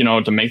 like,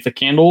 to make the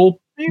candle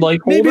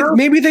like holder?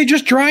 Maybe they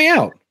just dry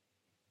out.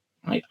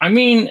 I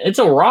mean, it's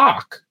a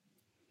rock.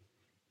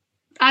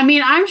 I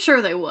mean, I'm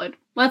sure they would.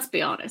 Let's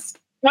be honest.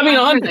 I mean,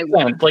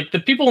 100%. Like the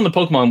people in the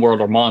Pokemon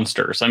world are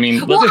monsters. I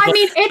mean,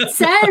 it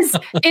says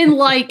in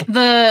like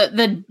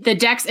the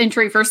Dex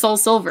entry for Soul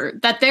Silver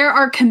that there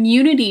are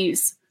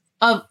communities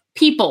of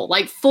people,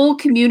 like full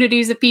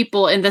communities of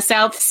people in the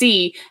South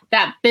Sea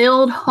that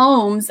build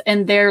homes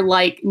and their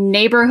like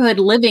neighborhood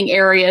living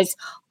areas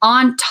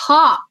on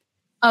top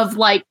of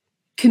like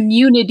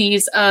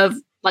communities of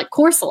like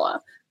Corsola.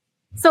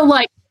 So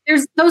like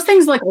there's those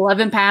things like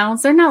 11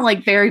 pounds. They're not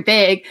like very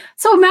big.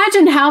 So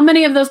imagine how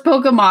many of those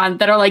Pokemon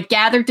that are like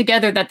gathered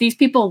together that these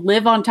people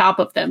live on top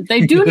of them.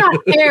 They do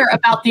not care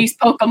about these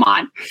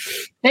Pokemon.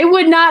 They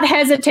would not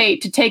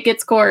hesitate to take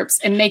its corpse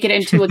and make it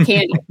into a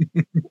candle.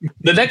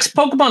 The next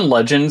Pokemon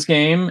Legends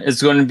game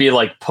is going to be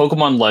like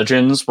Pokemon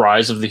Legends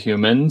Rise of the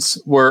Humans,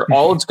 where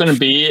all it's going to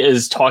be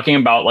is talking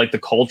about like the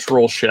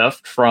cultural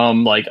shift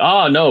from like,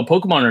 oh no,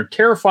 Pokemon are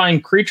terrifying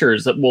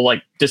creatures that will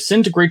like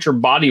disintegrate your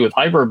body with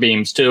hyper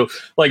beams to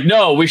like,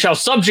 no, we shall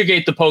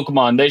subjugate the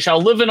Pokemon. They shall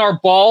live in our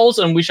balls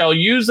and we shall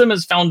use them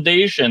as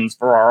foundations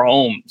for our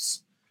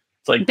homes.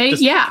 It's like,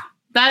 That's exactly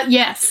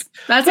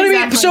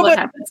what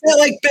happens. That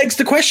like begs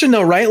the question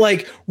though, right?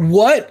 Like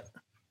what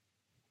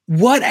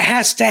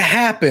has to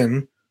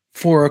happen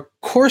for a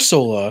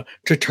Corsola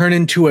to turn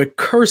into a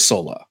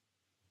Cursola?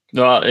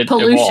 It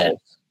Pollution.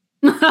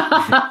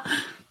 evolves.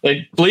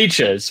 It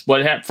bleaches.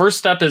 First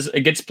step is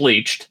it gets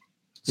bleached.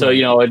 So,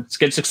 it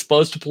gets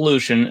exposed to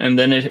pollution, and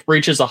then it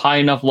reaches a high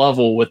enough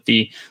level with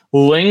the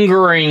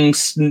lingering,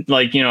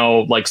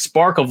 like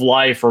spark of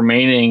life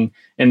remaining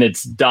in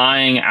its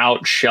dying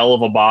out shell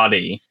of a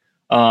body.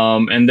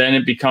 And then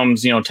it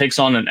becomes, takes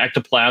on an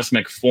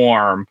ectoplasmic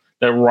form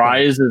that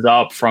rises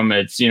up from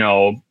its,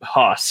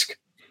 husk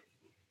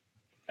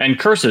and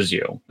curses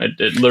you. It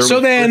literally. So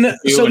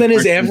then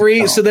is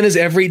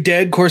every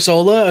dead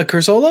Corsola a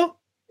Cursola?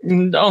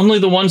 Only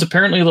the ones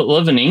apparently that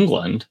live in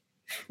England,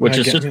 which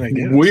is just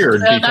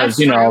weird because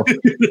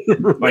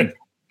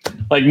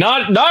like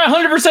not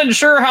 100%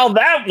 sure how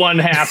that one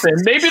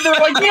happened. Maybe they're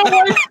like, you know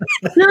what?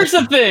 Here's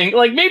the thing.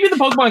 Like maybe the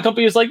Pokemon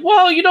company is like,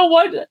 well, you know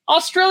what?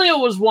 Australia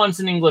was once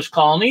an English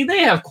colony. They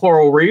have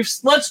coral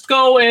reefs. Let's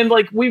go and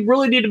like we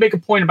really need to make a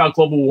point about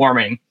global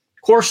warming.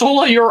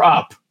 Corsola, you're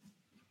up.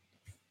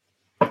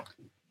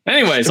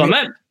 Anyways, on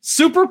that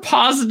super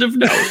positive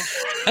note,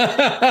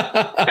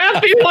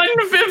 happy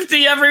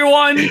 150,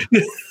 everyone.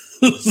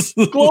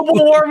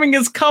 Global warming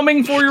is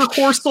coming for your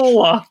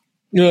Corsola.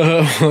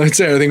 That's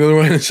everything.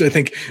 I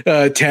think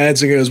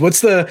Tads goes, what's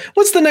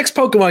the next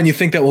Pokemon you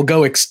think that will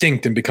go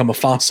extinct and become a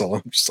fossil?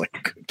 I'm just like,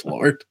 good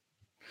Lord.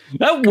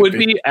 That would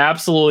be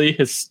absolutely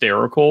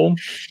hysterical.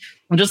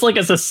 Just like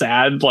as a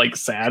sad. Well,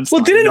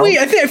 didn't we?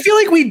 I feel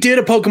like we did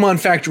a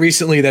Pokemon fact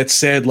recently that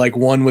said like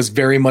one was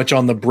very much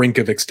on the brink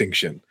of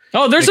extinction.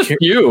 Oh, there's a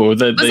few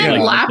that was it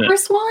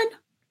Lapras one?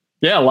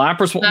 Yeah,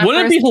 Lapras.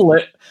 Wouldn't it be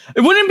hilarious?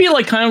 It wouldn't be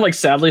like kind of like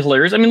sadly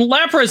hilarious. I mean,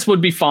 Lapras would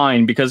be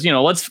fine because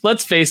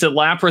let's face it,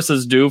 Lapras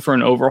is due for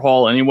an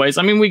overhaul anyways.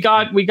 I mean, we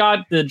got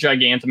the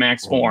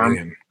Gigantamax form,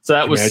 man. So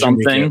that was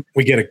something.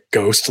 We get a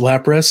ghost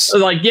Lapras.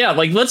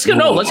 Let's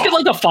get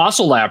like a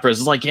fossil Lapras.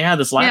 It's like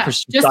this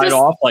Lapras just died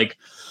off. Like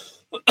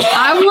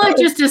I want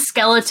just a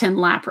skeleton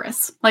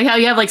Lapras, like how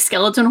you have like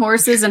skeleton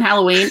horses in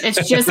Halloween.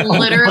 It's just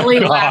literally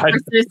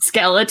Lapras'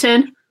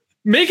 skeleton.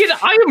 Megan,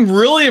 I am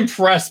really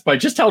impressed by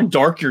just how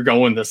dark you're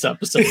going this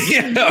episode.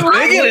 Megan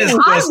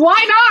is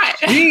why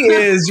not? He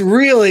is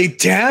really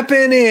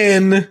tapping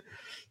in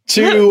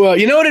to,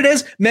 you know what it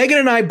is? Megan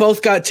and I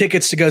both got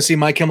tickets to go see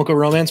My Chemical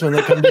Romance when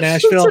they come to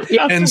Nashville.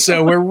 And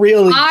so we're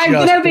really I'm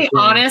going to be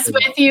honest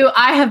with you.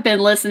 I have been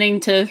listening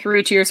to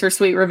 3 Cheers for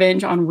Sweet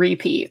Revenge on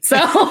repeat. So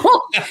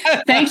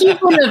Thank You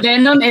for the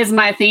Venom is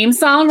my theme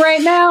song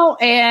right now.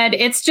 And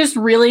it's just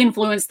really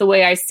influenced the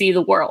way I see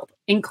the world,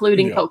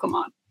 including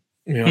Pokemon.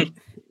 Yeah,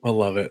 I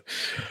love it.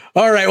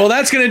 All right. Well,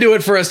 that's going to do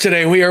it for us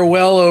today. We are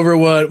well over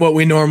what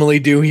we normally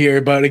do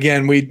here. But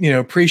again, we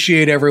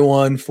appreciate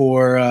everyone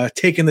for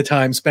taking the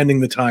time, spending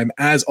the time,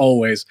 as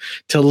always,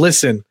 to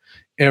listen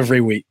every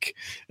week.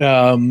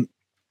 If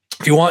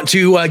you want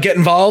to get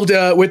involved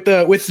with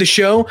the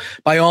show,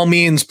 by all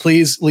means,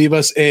 please leave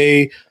us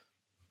a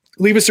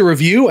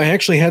review. I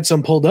actually had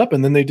some pulled up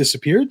and then they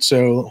disappeared.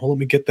 So let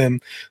me get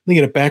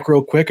it back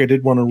real quick. I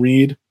did want to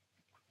read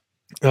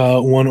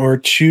one or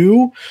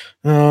two.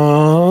 Of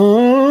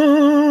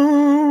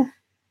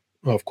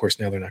course,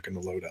 now they're not going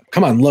to load up.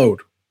 Come on, load.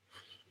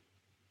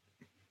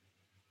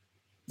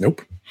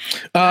 Nope.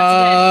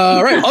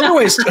 All right. Other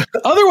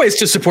ways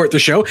to support the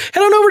show.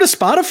 Head on over to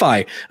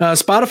Spotify.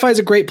 Spotify is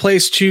a great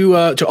place to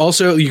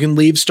also, you can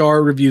leave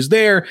star reviews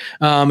there.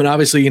 And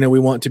obviously, we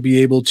want to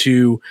be able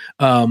to,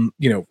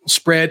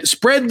 spread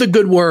the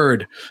good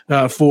word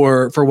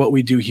for what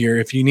we do here.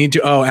 If you need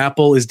to,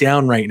 Apple is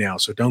down right now,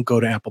 so don't go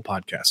to Apple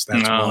Podcasts.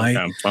 That's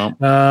why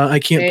I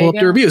can't pull up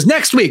the reviews.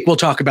 Next week we'll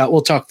talk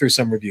through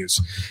some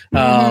reviews.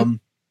 Mm-hmm.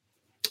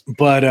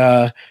 But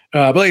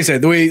like I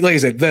said,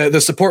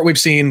 the support we've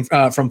seen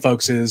from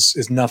folks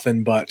is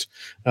nothing but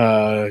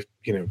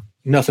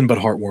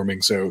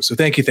heartwarming. So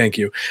thank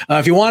you.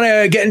 If you want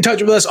to get in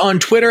touch with us on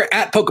Twitter,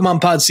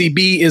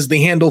 @PokemonPodCB is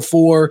the handle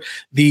for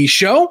the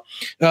show.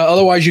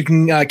 Otherwise, you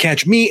can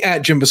catch me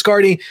at Jim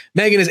Viscardi.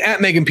 Megan is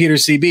at Megan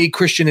Peters CB.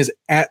 Christian is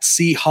at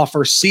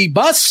Seahoffer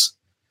C-Bus.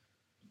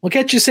 We'll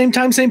catch you same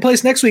time, same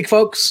place next week,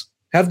 folks.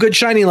 Have good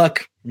shiny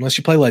luck, unless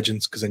you play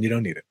Legends, because then you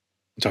don't need it.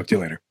 We'll talk to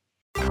you later.